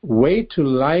the way to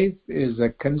life is a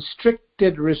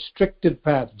constricted, restricted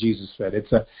path, Jesus said.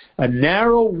 It's a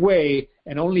narrow way,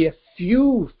 and only a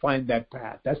few find that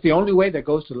path. That's the only way that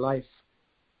goes to life,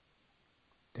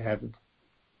 to heaven.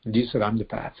 And Jesus said, I'm the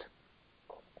path.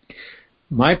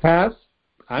 My path,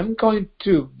 I'm going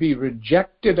to be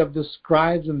rejected of the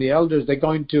scribes and the elders. They're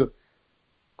going to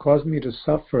cause me to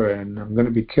suffer, and I'm going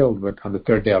to be killed, but on the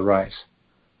third day I'll rise.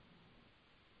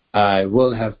 I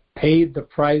will have paid the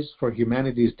price for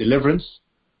humanity's deliverance,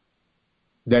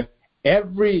 that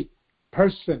every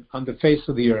person on the face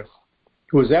of the earth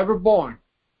who was ever born,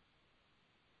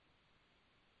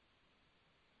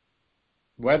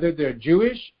 whether they're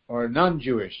Jewish or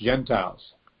non-Jewish, Gentiles,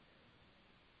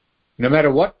 no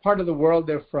matter what part of the world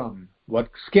they're from, what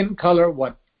skin color,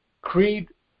 what creed,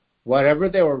 whatever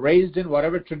they were raised in,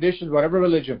 whatever tradition, whatever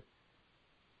religion,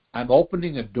 I'm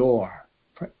opening a door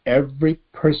for every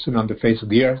person on the face of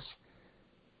the earth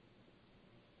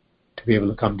to be able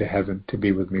to come to heaven, to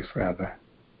be with me forever,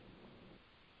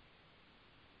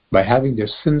 by having their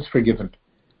sins forgiven.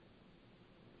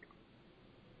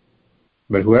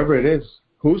 But whoever it is,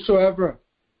 whosoever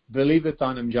believeth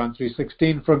on him, John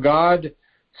 3:16, for God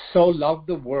so loved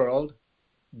the world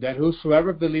that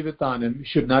whosoever believeth on him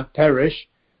should not perish,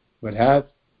 but have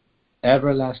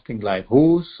everlasting life.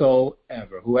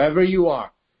 Whosoever, whoever you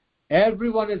are,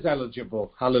 everyone is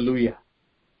eligible. Hallelujah.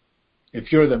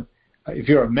 If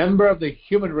you're a member of the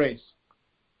human race,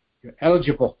 you're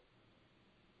eligible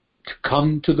to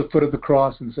come to the foot of the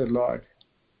cross and say, Lord,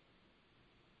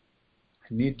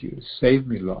 I need you. Save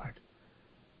me, Lord.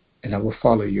 And I will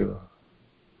follow you.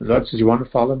 The Lord says, you want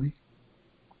to follow me?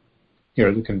 Here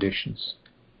are the conditions.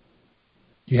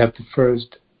 You have to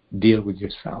first deal with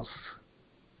yourself.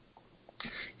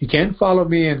 You can't follow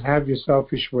me and have your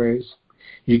selfish ways.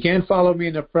 You can't follow me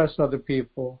and oppress other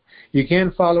people. You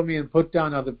can't follow me and put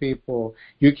down other people.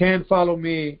 You can't follow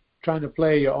me trying to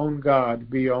play your own God,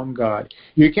 be your own God.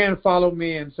 You can't follow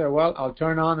me and say, well, I'll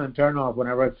turn on and turn off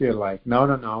whenever I feel like.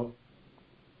 No.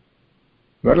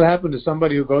 What will happen to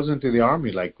somebody who goes into the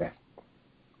army like that?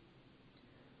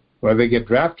 Whether they get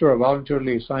drafted or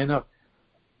voluntarily sign up.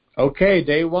 Okay,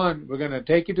 day one, we're going to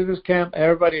take you to this camp.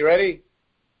 Everybody ready?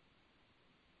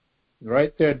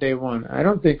 Right there, day one. I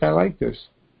don't think I like this.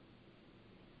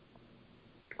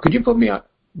 Could you put me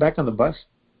back on the bus?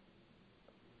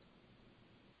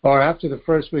 Or after the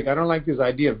first week, I don't like this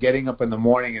idea of getting up in the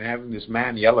morning and having this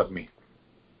man yell at me.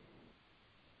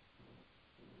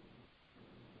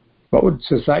 What would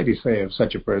society say of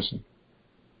such a person?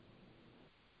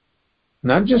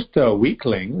 Not just a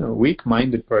weakling, a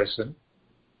weak-minded person,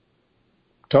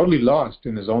 totally lost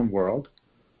in his own world,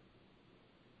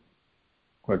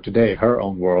 or today her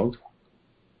own world,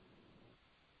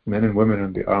 men and women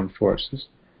in the armed forces,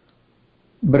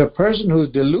 but a person who's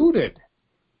deluded.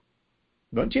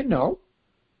 Don't you know?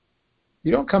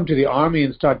 You don't come to the army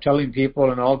and start telling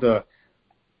people and all the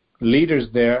leaders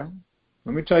there,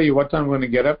 let me tell you what time I'm going to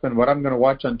get up and what I'm going to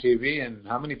watch on TV and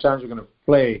how many times we're going to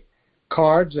play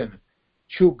cards and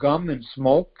chew gum and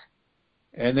smoke,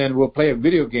 and then we'll play a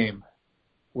video game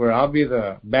where I'll be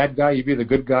the bad guy, you be the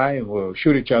good guy, and we'll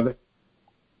shoot each other.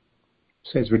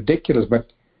 So it's ridiculous,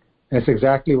 but that's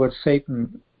exactly what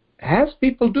Satan As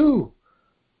people do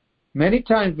many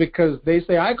times, because they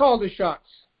say, I call the shots.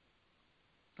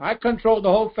 I control the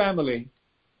whole family.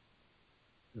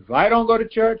 If I don't go to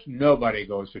church, nobody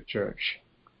goes to church.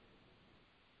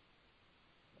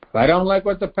 If I don't like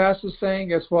what the pastor's saying,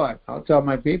 guess what? I'll tell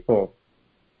my people,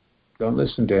 don't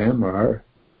listen to him or her.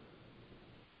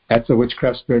 That's a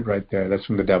witchcraft spirit right there. That's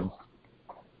from the devil.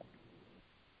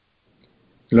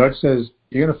 The Lord says,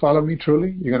 you're going to follow me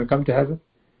truly? You're going to come to heaven?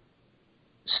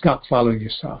 Stop following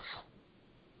yourself.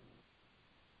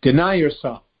 Deny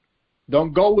yourself.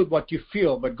 Don't go with what you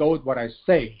feel, but go with what I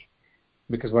say.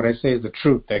 Because what I say is the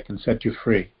truth that can set you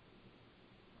free.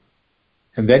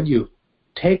 And then you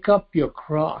take up your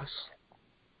cross.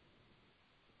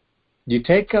 You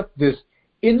take up this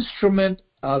instrument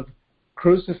of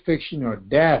crucifixion or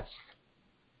death.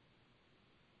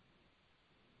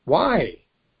 Why?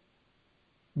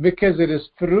 Because it is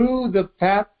through the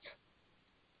path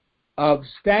of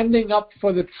standing up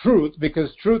for the truth,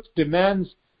 because truth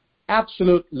demands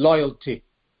absolute loyalty.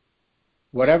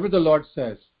 Whatever the Lord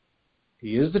says,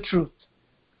 He is the truth.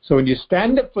 So when you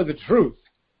stand up for the truth,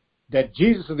 that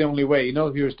Jesus is the only way, you know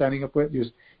who you're standing up with?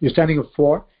 You're standing up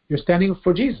for? You're standing up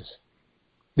for Jesus.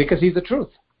 Because He's the truth.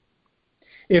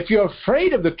 If you're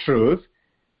afraid of the truth,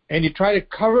 and you try to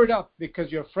cover it up because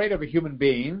you're afraid of a human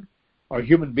being, or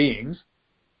human beings,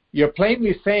 you're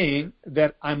plainly saying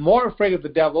that I'm more afraid of the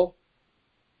devil,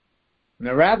 and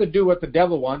I'd rather do what the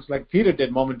devil wants, like Peter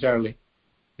did momentarily,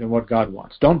 than what God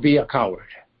wants. Don't be a coward.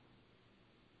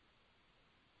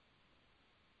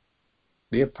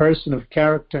 Be a person of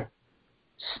character,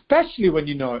 especially when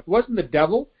you know it wasn't the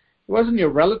devil, it wasn't your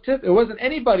relative, it wasn't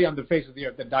anybody on the face of the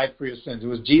earth that died for your sins. It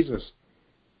was Jesus.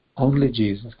 Only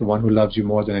Jesus, the one who loves you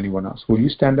more than anyone else. Will you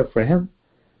stand up for Him?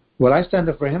 Will I stand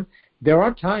up for Him? There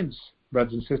are times,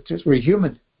 brothers and sisters, we're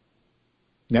human.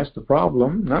 That's the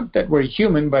problem. Not that we're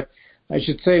human, but I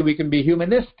should say we can be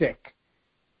humanistic.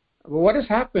 Well, what has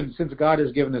happened since God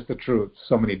has given us the truth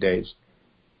so many days?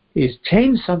 He's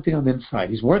changed something on the inside.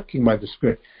 He's working by the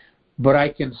Spirit. But I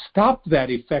can stop that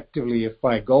effectively if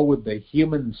I go with the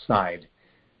human side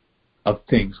of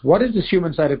things. What is this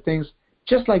human side of things?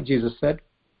 Just like Jesus said,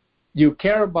 you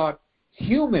care about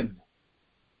human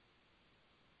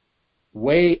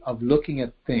way of looking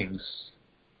at things.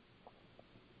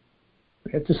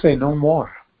 We have to say no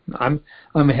more. I'm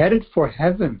headed for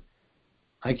heaven.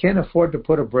 I can't afford to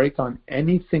put a brake on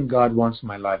anything God wants in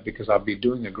my life because I'll be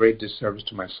doing a great disservice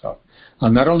to myself.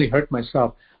 I'll not only hurt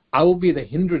myself, I will be the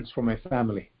hindrance for my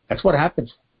family. That's what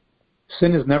happens.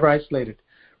 Sin is never isolated.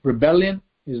 Rebellion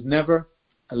is never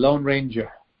a lone ranger.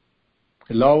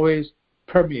 It'll always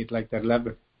permeate like that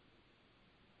leaven.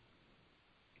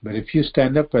 But if you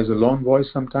stand up as a lone voice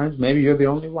sometimes, maybe you're the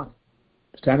only one.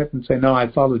 Stand up and say, no,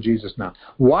 I follow Jesus now.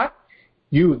 What?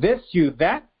 You this, you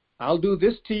that? I'll do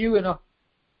this to you, and I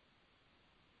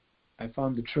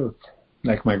found the truth.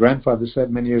 Like my grandfather said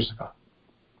many years ago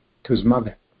to his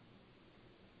mother.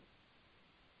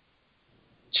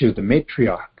 She was the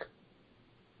matriarch.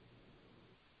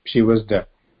 She was the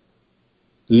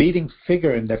leading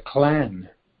figure in the clan.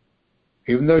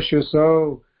 Even though she was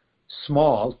so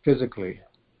small physically,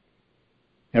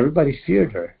 everybody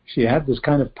feared her. She had this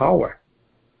kind of power.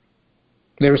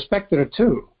 They respected her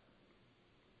too.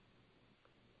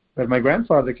 But my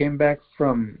grandfather came back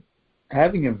from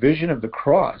having a vision of the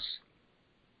cross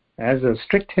as a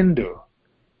strict Hindu.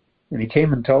 And he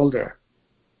came and told her.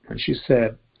 And she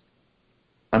said,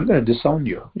 I'm going to disown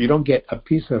you. You don't get a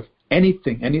piece of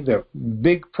anything, any of the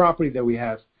big property that we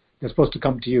have that's supposed to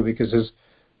come to you, because his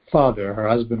father, her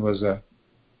husband, was a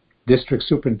district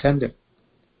superintendent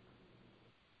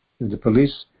in the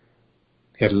police.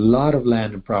 He had a lot of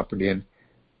land and property, and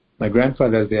my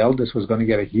grandfather, as the eldest, was going to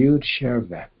get a huge share of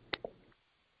that.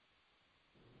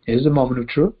 Here's a moment of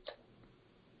truth.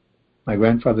 My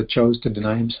grandfather chose to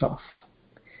deny himself,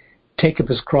 take up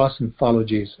his cross and follow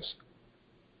Jesus.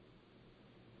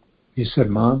 He said,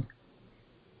 Mom,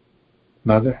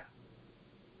 Mother,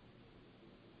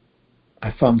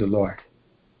 I found the Lord.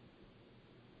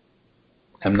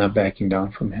 I'm not backing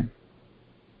down from Him.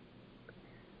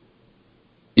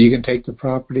 You can take the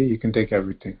property, you can take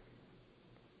everything.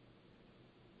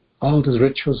 All those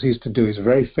rituals he used to do, he's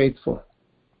very faithful.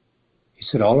 He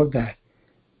said, all of that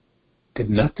did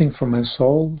nothing for my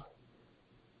soul.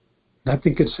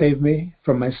 Nothing could save me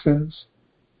from my sins.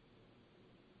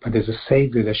 But there's a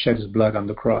Savior that shed His blood on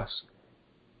the cross.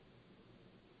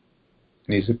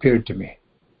 And He's appeared to me.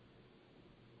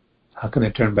 How can I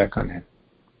turn back on Him?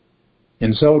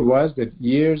 And so it was that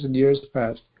years and years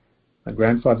passed. My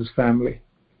grandfather's family,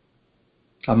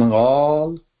 among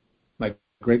all my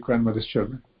great-grandmother's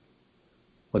children,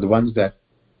 were the ones that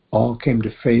all came to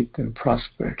faith and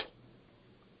prospered.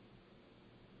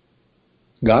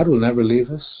 God will never leave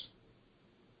us.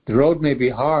 The road may be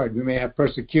hard. We may have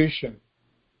persecution.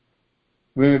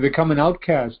 We may become an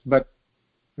outcast. But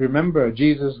remember,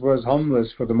 Jesus was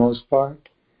homeless for the most part,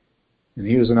 and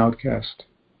he was an outcast.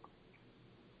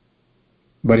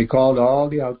 But he called all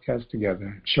the outcasts together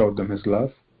and showed them his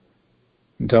love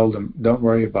and told them, don't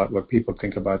worry about what people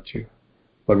think about you.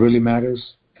 What really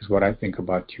matters is what I think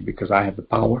about you, because I have the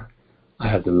power, I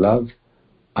have the love,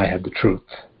 I have the truth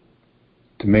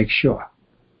to make sure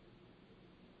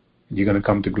you're going to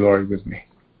come to glory with me.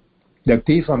 That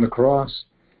thief on the cross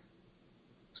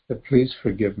said, please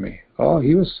forgive me. Oh,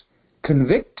 he was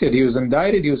convicted, he was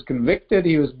indicted, he was convicted,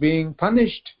 he was being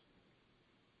punished.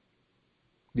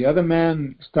 The other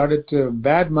man started to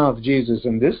badmouth Jesus,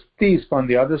 and this thief on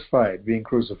the other side, being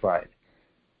crucified,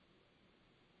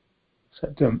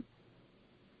 said to him,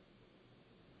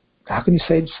 how can you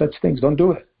say such things? Don't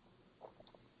do it.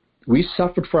 We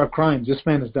suffered for our crimes. This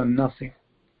man has done nothing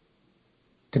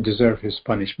to deserve his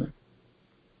punishment.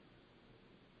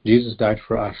 Jesus died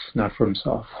for us, not for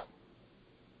himself.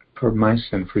 For my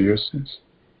sin, for your sins.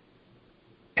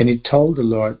 And he told the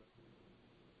Lord,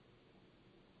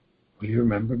 will you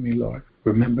remember me, Lord?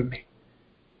 Remember me.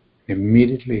 And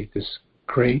immediately this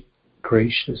great,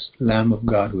 gracious Lamb of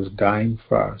God was dying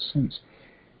for our sins.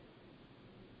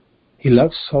 He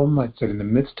loved so much that in the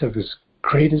midst of his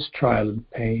greatest trial and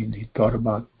pain, he thought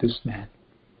about this man.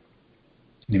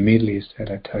 And immediately he said,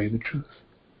 I tell you the truth.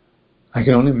 I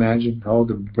can only imagine,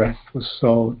 the breath was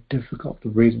so difficult, the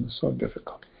breathing was so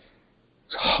difficult.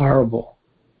 It's a horrible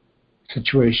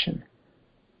situation.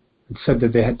 It said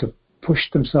that they had to push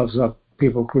themselves up,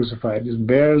 people crucified, just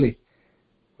barely,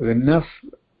 with enough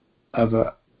of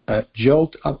a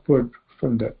jolt upward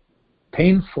from the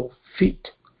painful feet,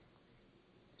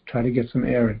 try to get some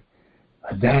air in.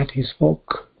 At that he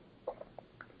spoke.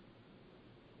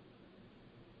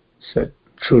 Said,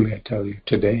 truly I tell you,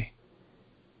 today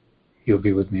you'll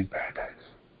be with me in paradise.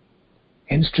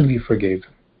 Instantly forgave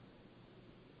him.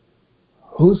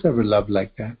 Who's ever loved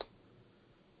like that?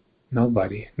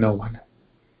 Nobody, no one.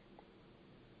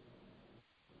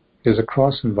 There's a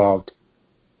cross involved.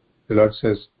 The Lord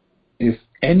says, if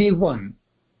anyone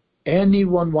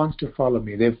wants to follow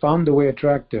me, they've found the way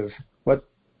attractive.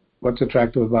 What's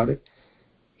attractive about it?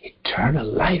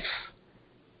 Eternal life.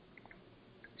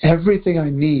 Everything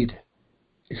I need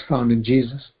is found in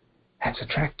Jesus. That's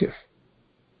attractive.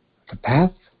 The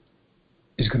path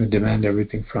is going to demand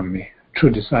everything from me. A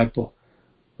true disciple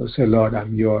will say, Lord,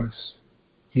 I'm yours.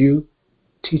 You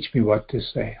teach me what to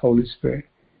say. Holy Spirit,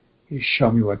 you show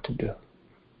me what to do.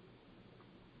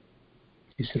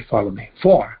 He said, follow me.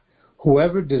 4,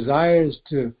 whoever desires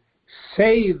to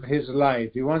save his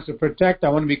life, he wants to protect, I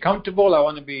want to be comfortable, I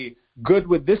want to be good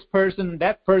with this person,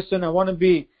 that person, I want to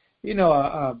be,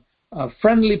 a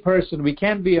friendly person. We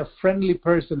can't be a friendly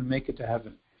person and make it to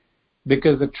heaven,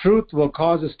 because the truth will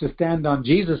cause us to stand on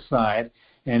Jesus' side,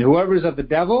 and whoever is of the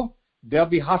devil, they'll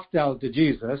be hostile to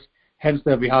Jesus, hence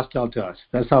they'll be hostile to us.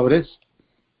 That's how it is.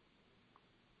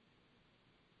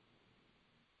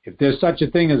 If there's such a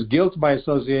thing as guilt by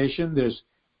association, there's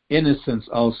innocence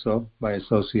also by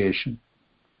association.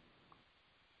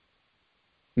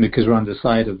 Because we're on the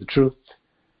side of the truth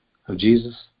of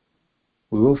Jesus,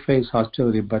 we will face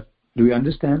hostility, but do we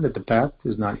understand that the path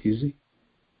is not easy?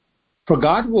 For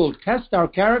God will test our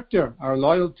character, our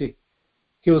loyalty.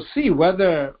 He will see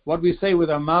whether what we say with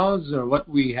our mouths or what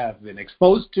we have been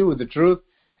exposed to with the truth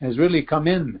has really come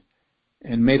in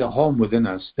and made a home within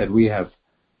us, that we have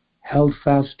held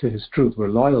fast to his truth. We're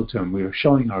loyal to him. We are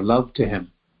showing our love to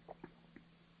him.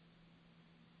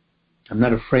 I'm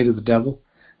not afraid of the devil.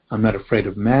 I'm not afraid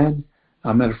of man.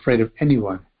 I'm not afraid of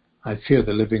anyone. I fear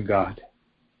the living God.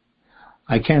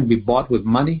 I can't be bought with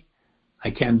money.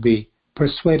 I can't be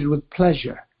persuaded with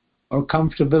pleasure or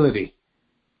comfortability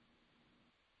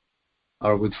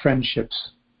or with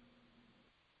friendships.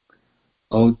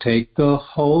 Oh, take the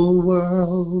whole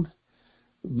world,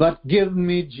 but give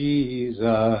me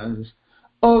Jesus.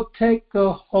 Oh, take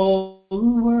the whole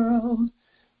world,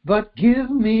 but give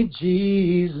me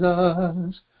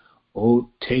Jesus. Oh,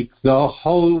 take the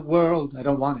whole world. I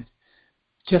don't want it.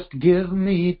 Just give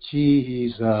me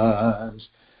Jesus.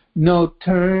 No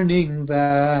turning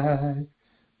back.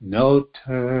 No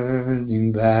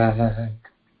turning back.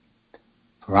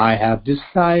 For I have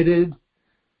decided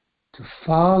to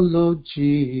follow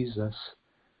Jesus.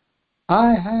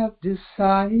 I have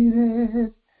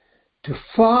decided to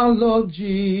follow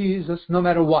Jesus no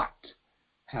matter what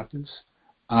happens.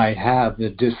 I have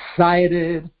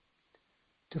decided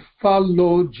to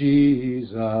follow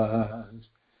Jesus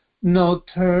No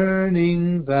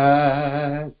turning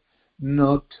back,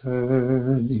 no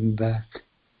turning back.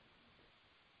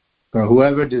 For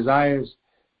whoever desires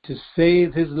to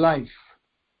save his life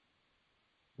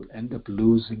will end up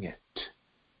losing it.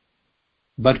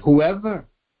 But whoever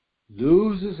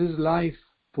loses his life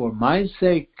for my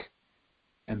sake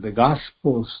and the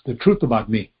gospel's, the truth about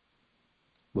me,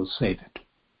 will save it.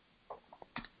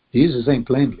 Jesus is saying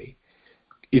plainly,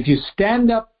 if you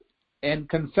stand up and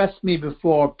confess me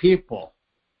before people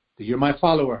that you're my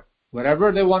follower,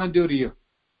 whatever they want to do to you,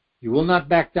 you will not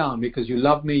back down because you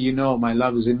love me, you know my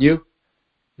love is in you,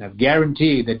 and I've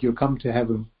guaranteed that you'll come to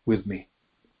heaven with me.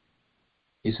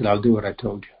 He said, I'll do what I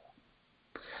told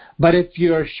you. But if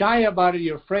you're shy about it,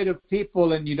 you're afraid of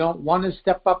people, and you don't want to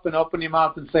step up and open your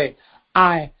mouth and say,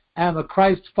 I am a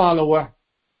Christ follower.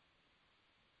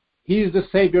 He's the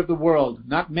Savior of the world.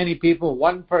 Not many people,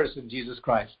 one person, Jesus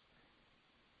Christ.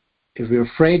 If you're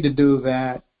afraid to do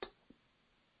that,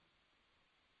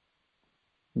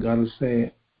 God will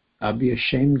say, I'll be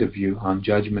ashamed of you on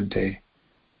Judgment Day.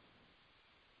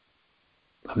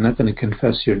 I'm not going to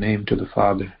confess your name to the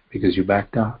Father because you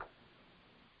backed out.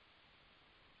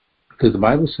 Because the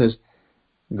Bible says,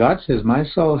 God says, my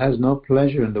soul has no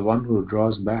pleasure in the one who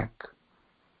draws back.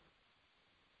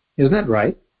 Isn't that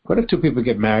right? What if two people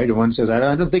get married and one says, I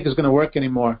don't think it's going to work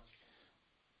anymore.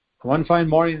 One fine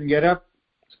morning and get up.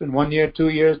 It's been 1 year, 2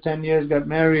 years, 10 years, got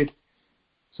married.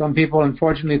 Some people,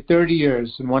 unfortunately, 30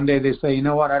 years. And one day they say, you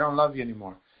know what, I don't love you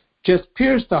anymore. Just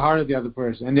pierce the heart of the other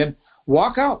person and then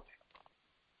walk out.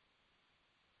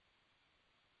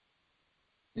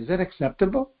 Is that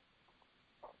acceptable?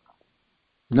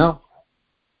 No.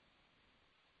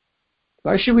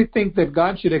 Why should we think that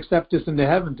God should accept us into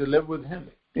heaven to live with Him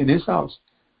in His house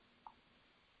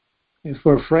if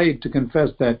we're afraid to confess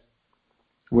that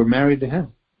we're married to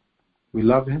Him? We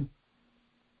love Him.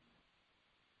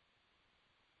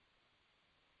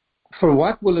 For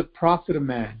what will it profit a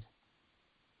man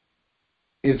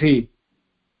if he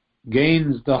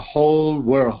gains the whole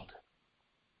world?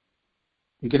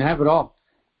 He can have it all,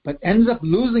 but ends up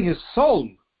losing his soul.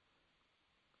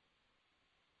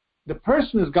 The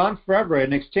person is gone forever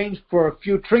in exchange for a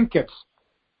few trinkets,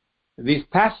 these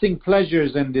passing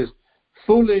pleasures and this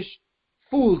foolish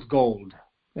fool's gold,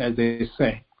 as they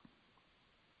say.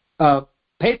 A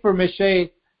paper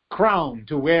mache crown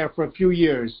to wear for a few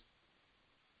years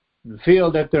and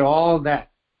feel that they're all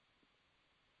that.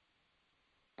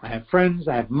 I have friends,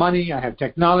 I have money, I have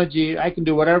technology, I can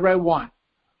do whatever I want.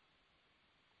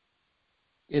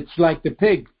 It's like the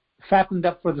pig fattened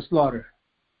up for the slaughter.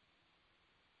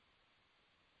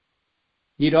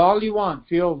 Eat all you want,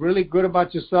 feel really good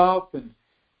about yourself, and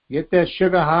get that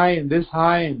sugar high and this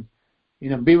high,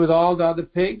 and be with all the other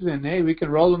pigs, and hey, we can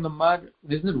roll in the mud.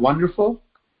 Isn't it wonderful?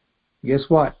 Guess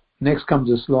what? Next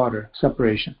comes the slaughter,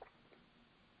 separation.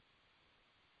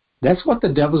 That's what the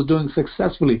devil's doing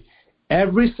successfully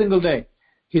every single day.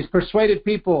 He's persuaded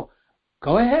people,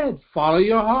 go ahead, follow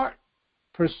your heart,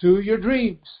 pursue your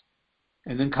dreams,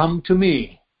 and then come to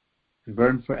me and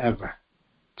burn forever.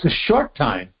 It's a short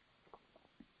time.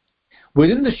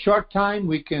 Within the short time,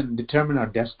 we can determine our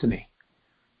destiny.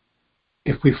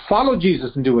 If we follow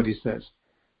Jesus and do what He says,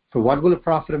 for what will it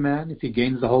profit a man if he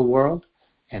gains the whole world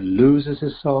and loses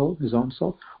his soul, his own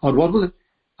soul? Or what will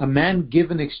a man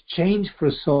give in exchange for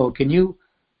a soul? Can you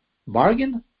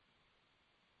bargain?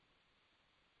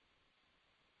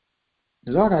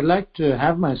 Lord, I'd like to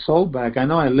have my soul back. I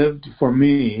know I lived for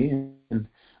me, and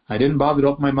I didn't bother to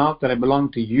open my mouth that I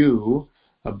belong to you.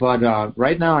 But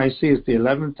right now I see it's the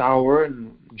 11th hour,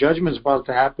 and judgment is about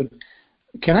to happen.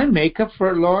 Can I make up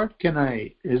for it, Lord?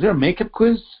 Is there a makeup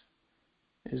quiz?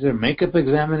 Is there a makeup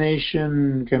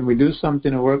examination? Can we do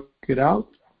something to work it out?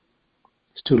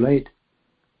 It's too late.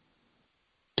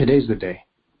 Today's the day.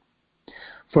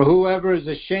 For whoever is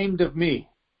ashamed of me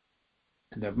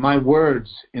and of my words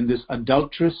in this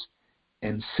adulterous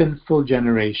and sinful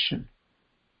generation,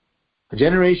 a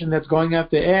generation that's going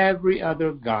after every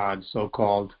other god,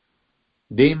 so-called,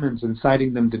 demons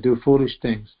inciting them to do foolish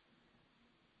things,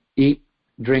 eat,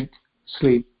 drink,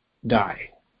 sleep, die.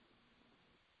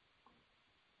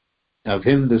 Of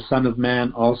him the Son of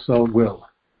Man also will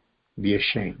be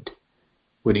ashamed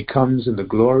when He comes in the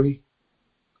glory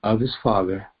of His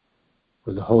Father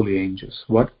with the holy angels.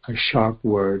 What a sharp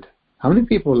word. How many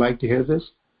people would like to hear this?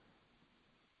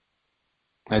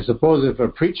 I suppose if a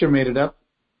preacher made it up,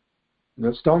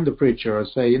 they'll stone the preacher or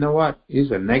say, you know what,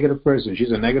 he's a negative person,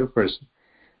 she's a negative person.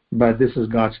 But this is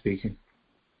God speaking.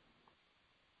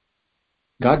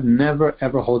 God never,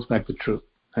 ever holds back the truth.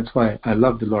 That's why I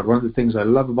love the Lord. One of the things I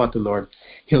love about the Lord,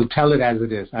 He'll tell it as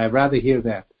it is. I'd rather hear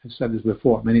that. I've said this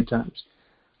before many times.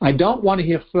 I don't want to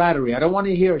hear flattery. I don't want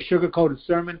to hear a sugar-coated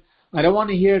sermon. I don't want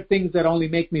to hear things that only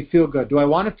make me feel good. Do I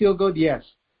want to feel good? Yes.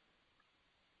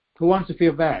 Who wants to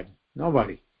feel bad?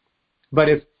 Nobody. But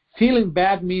if feeling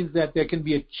bad means that there can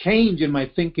be a change in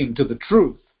my thinking to the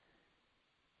truth,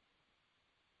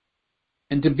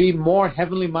 and to be more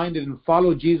heavenly minded and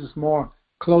follow Jesus more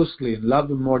closely and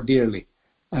love him more dearly,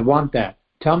 I want that.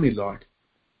 Tell me, Lord.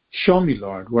 Show me,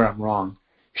 Lord, where I'm wrong.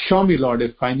 Show me, Lord,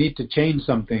 if I need to change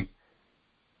something.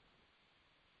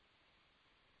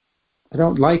 I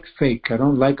don't like fake. I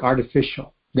don't like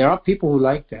artificial. There are people who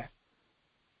like that.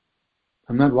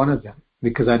 I'm not one of them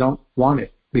because I don't want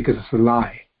it, because it's a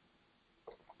lie.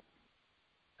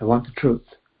 I want the truth.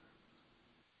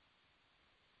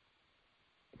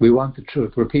 We want the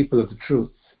truth. We're people of the truth.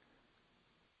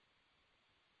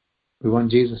 We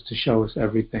want Jesus to show us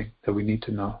everything that we need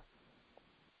to know.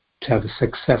 To have a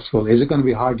successful, is it going to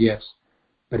be hard? Yes.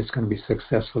 But it's going to be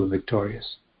successful and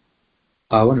victorious.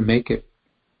 I want to make it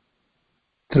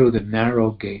through the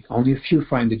narrow gate. Only a few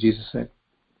find it, Jesus said.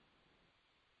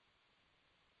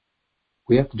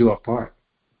 We have to do our part.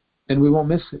 And we won't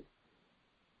miss it.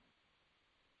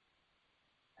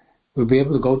 We'll be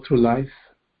able to go through life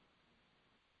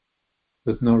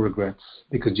with no regrets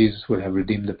because Jesus would have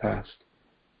redeemed the past.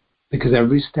 Because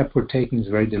every step we're taking is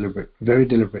very deliberate, very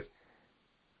deliberate.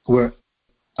 We're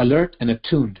alert and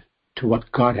attuned to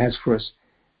what God has for us.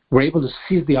 We're able to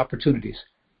seize the opportunities.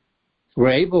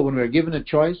 We're able, when we're given a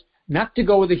choice, not to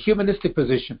go with a humanistic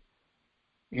position.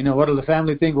 You know, what will the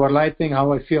family think? What will I think?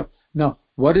 How I feel? No.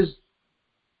 What is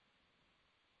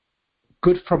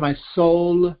good for my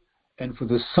soul and for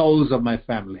the souls of my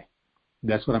family?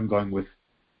 That's what I'm going with.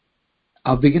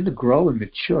 I'll begin to grow and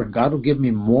mature, and God will give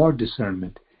me more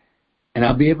discernment. And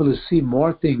I'll be able to see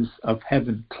more things of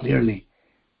heaven clearly.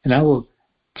 And I will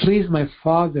please my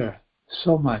Father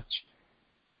so much.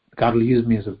 God will use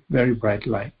me as a very bright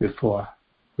light before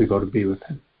we go to be with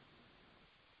him.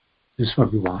 This is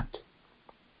what we want.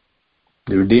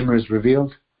 The Redeemer is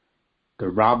revealed. The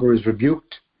robber is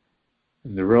rebuked.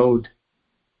 And the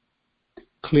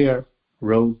clear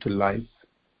road to life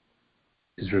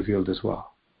is revealed as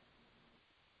well.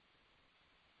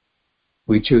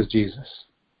 We choose Jesus.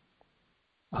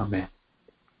 Amen.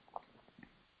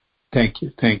 Thank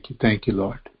you, thank you, thank you,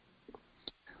 Lord.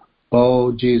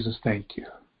 Oh, Jesus, thank you.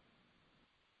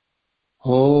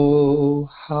 Oh,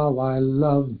 how I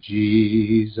love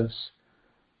Jesus.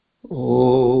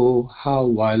 Oh,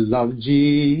 how I love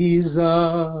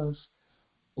Jesus.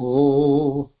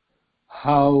 Oh,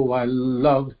 how I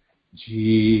love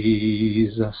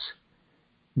Jesus.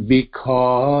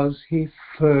 Because he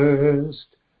first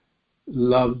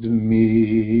loved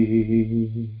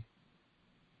me.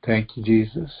 Thank you,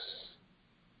 Jesus.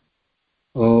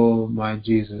 Oh, my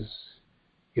Jesus,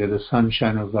 you're the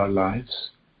sunshine of our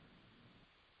lives.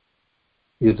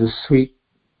 You're the sweet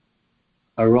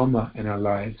aroma in our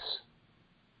lives.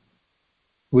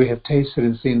 We have tasted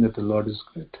and seen that the Lord is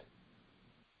good.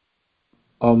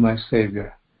 Oh, my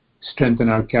Savior, strengthen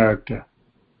our character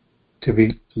to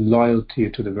be loyal to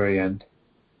you to the very end.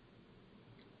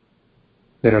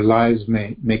 That our lives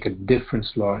may make a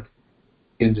difference, Lord,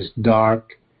 in this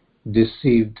dark,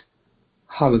 deceived,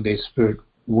 holiday spirit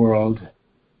world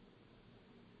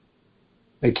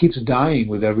that keeps dying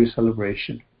with every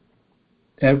celebration.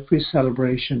 Every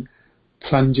celebration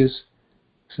plunges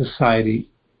society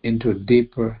into a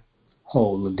deeper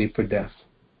hole, a deeper death.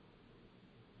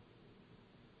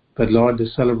 But Lord, the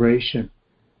celebration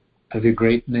of your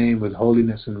great name with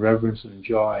holiness and reverence and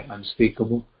joy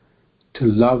unspeakable, to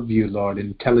love you, Lord,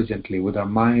 intelligently with our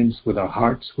minds, with our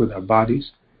hearts, with our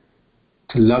bodies,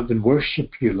 to love and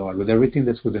worship you, Lord, with everything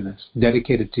that's within us,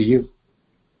 dedicated to you.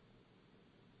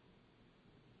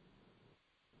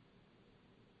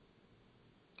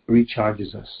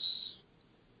 Recharges us.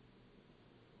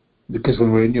 Because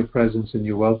when we're in your presence and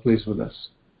you're well pleased with us,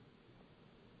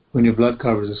 when your blood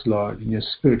covers us, Lord, and your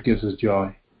spirit gives us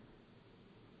joy,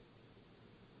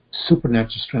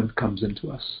 supernatural strength comes into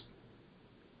us.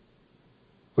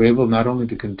 We're able not only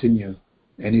to continue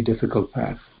any difficult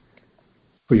path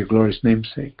for your glorious name's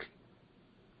sake,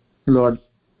 Lord,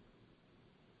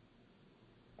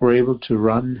 we're able to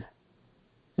run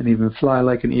and even fly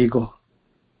like an eagle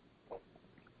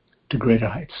to greater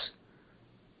heights.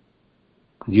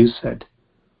 You said,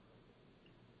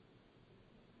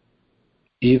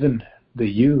 even the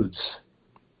youths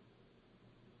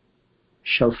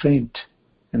shall faint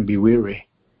and be weary.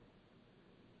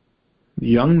 The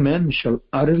young men shall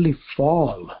utterly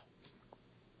fall,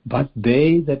 but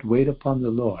they that wait upon the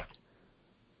Lord,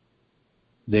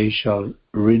 they shall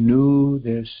renew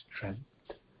their strength.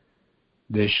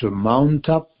 They shall mount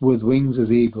up with wings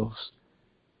as eagles.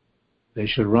 They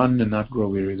shall run and not grow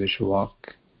weary. They shall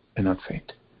walk and not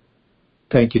faint.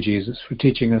 Thank you, Jesus, for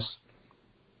teaching us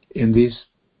in these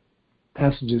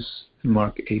passages in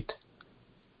Mark 8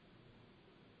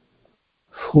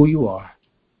 who you are,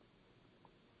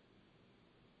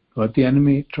 what the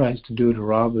enemy tries to do to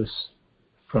rob us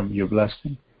from your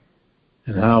blessing,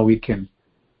 and how we can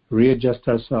readjust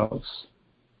ourselves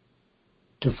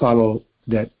to follow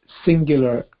that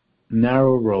singular,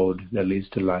 narrow road that leads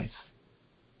to life.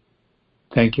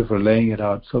 Thank you for laying it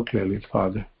out so clearly,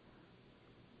 Father.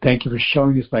 Thank you for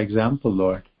showing us by example,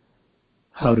 Lord,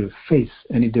 how to face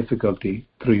any difficulty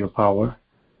through your power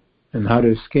and how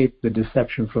to escape the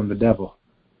deception from the devil.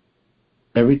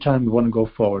 Every time we want to go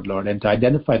forward, Lord, and to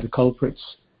identify the culprits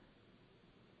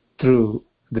through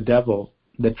the devil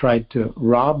that tries to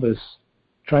rob us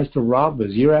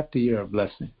year after year of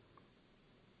blessing.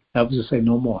 Help us to say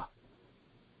no more.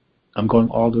 I'm going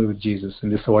all the way with Jesus,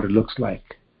 and this is what it looks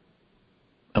like.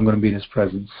 I'm going to be in His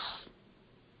presence.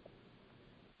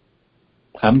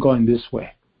 I'm going this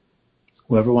way.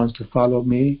 Whoever wants to follow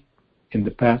me in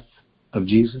the path of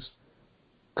Jesus,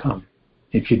 come.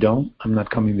 If you don't, I'm not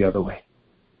coming the other way.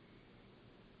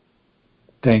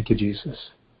 Thank you, Jesus.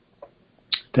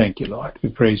 Thank you, Lord. We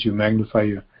praise you, magnify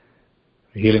your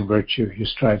healing virtue, your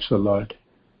stripes, O Lord,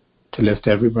 to lift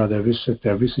every brother, every sister,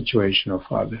 every situation, O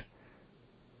Father.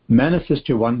 Manifest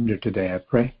your wonder today, I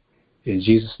pray, in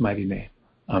Jesus' mighty name.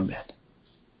 Amen.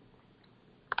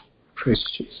 Praise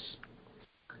Jesus.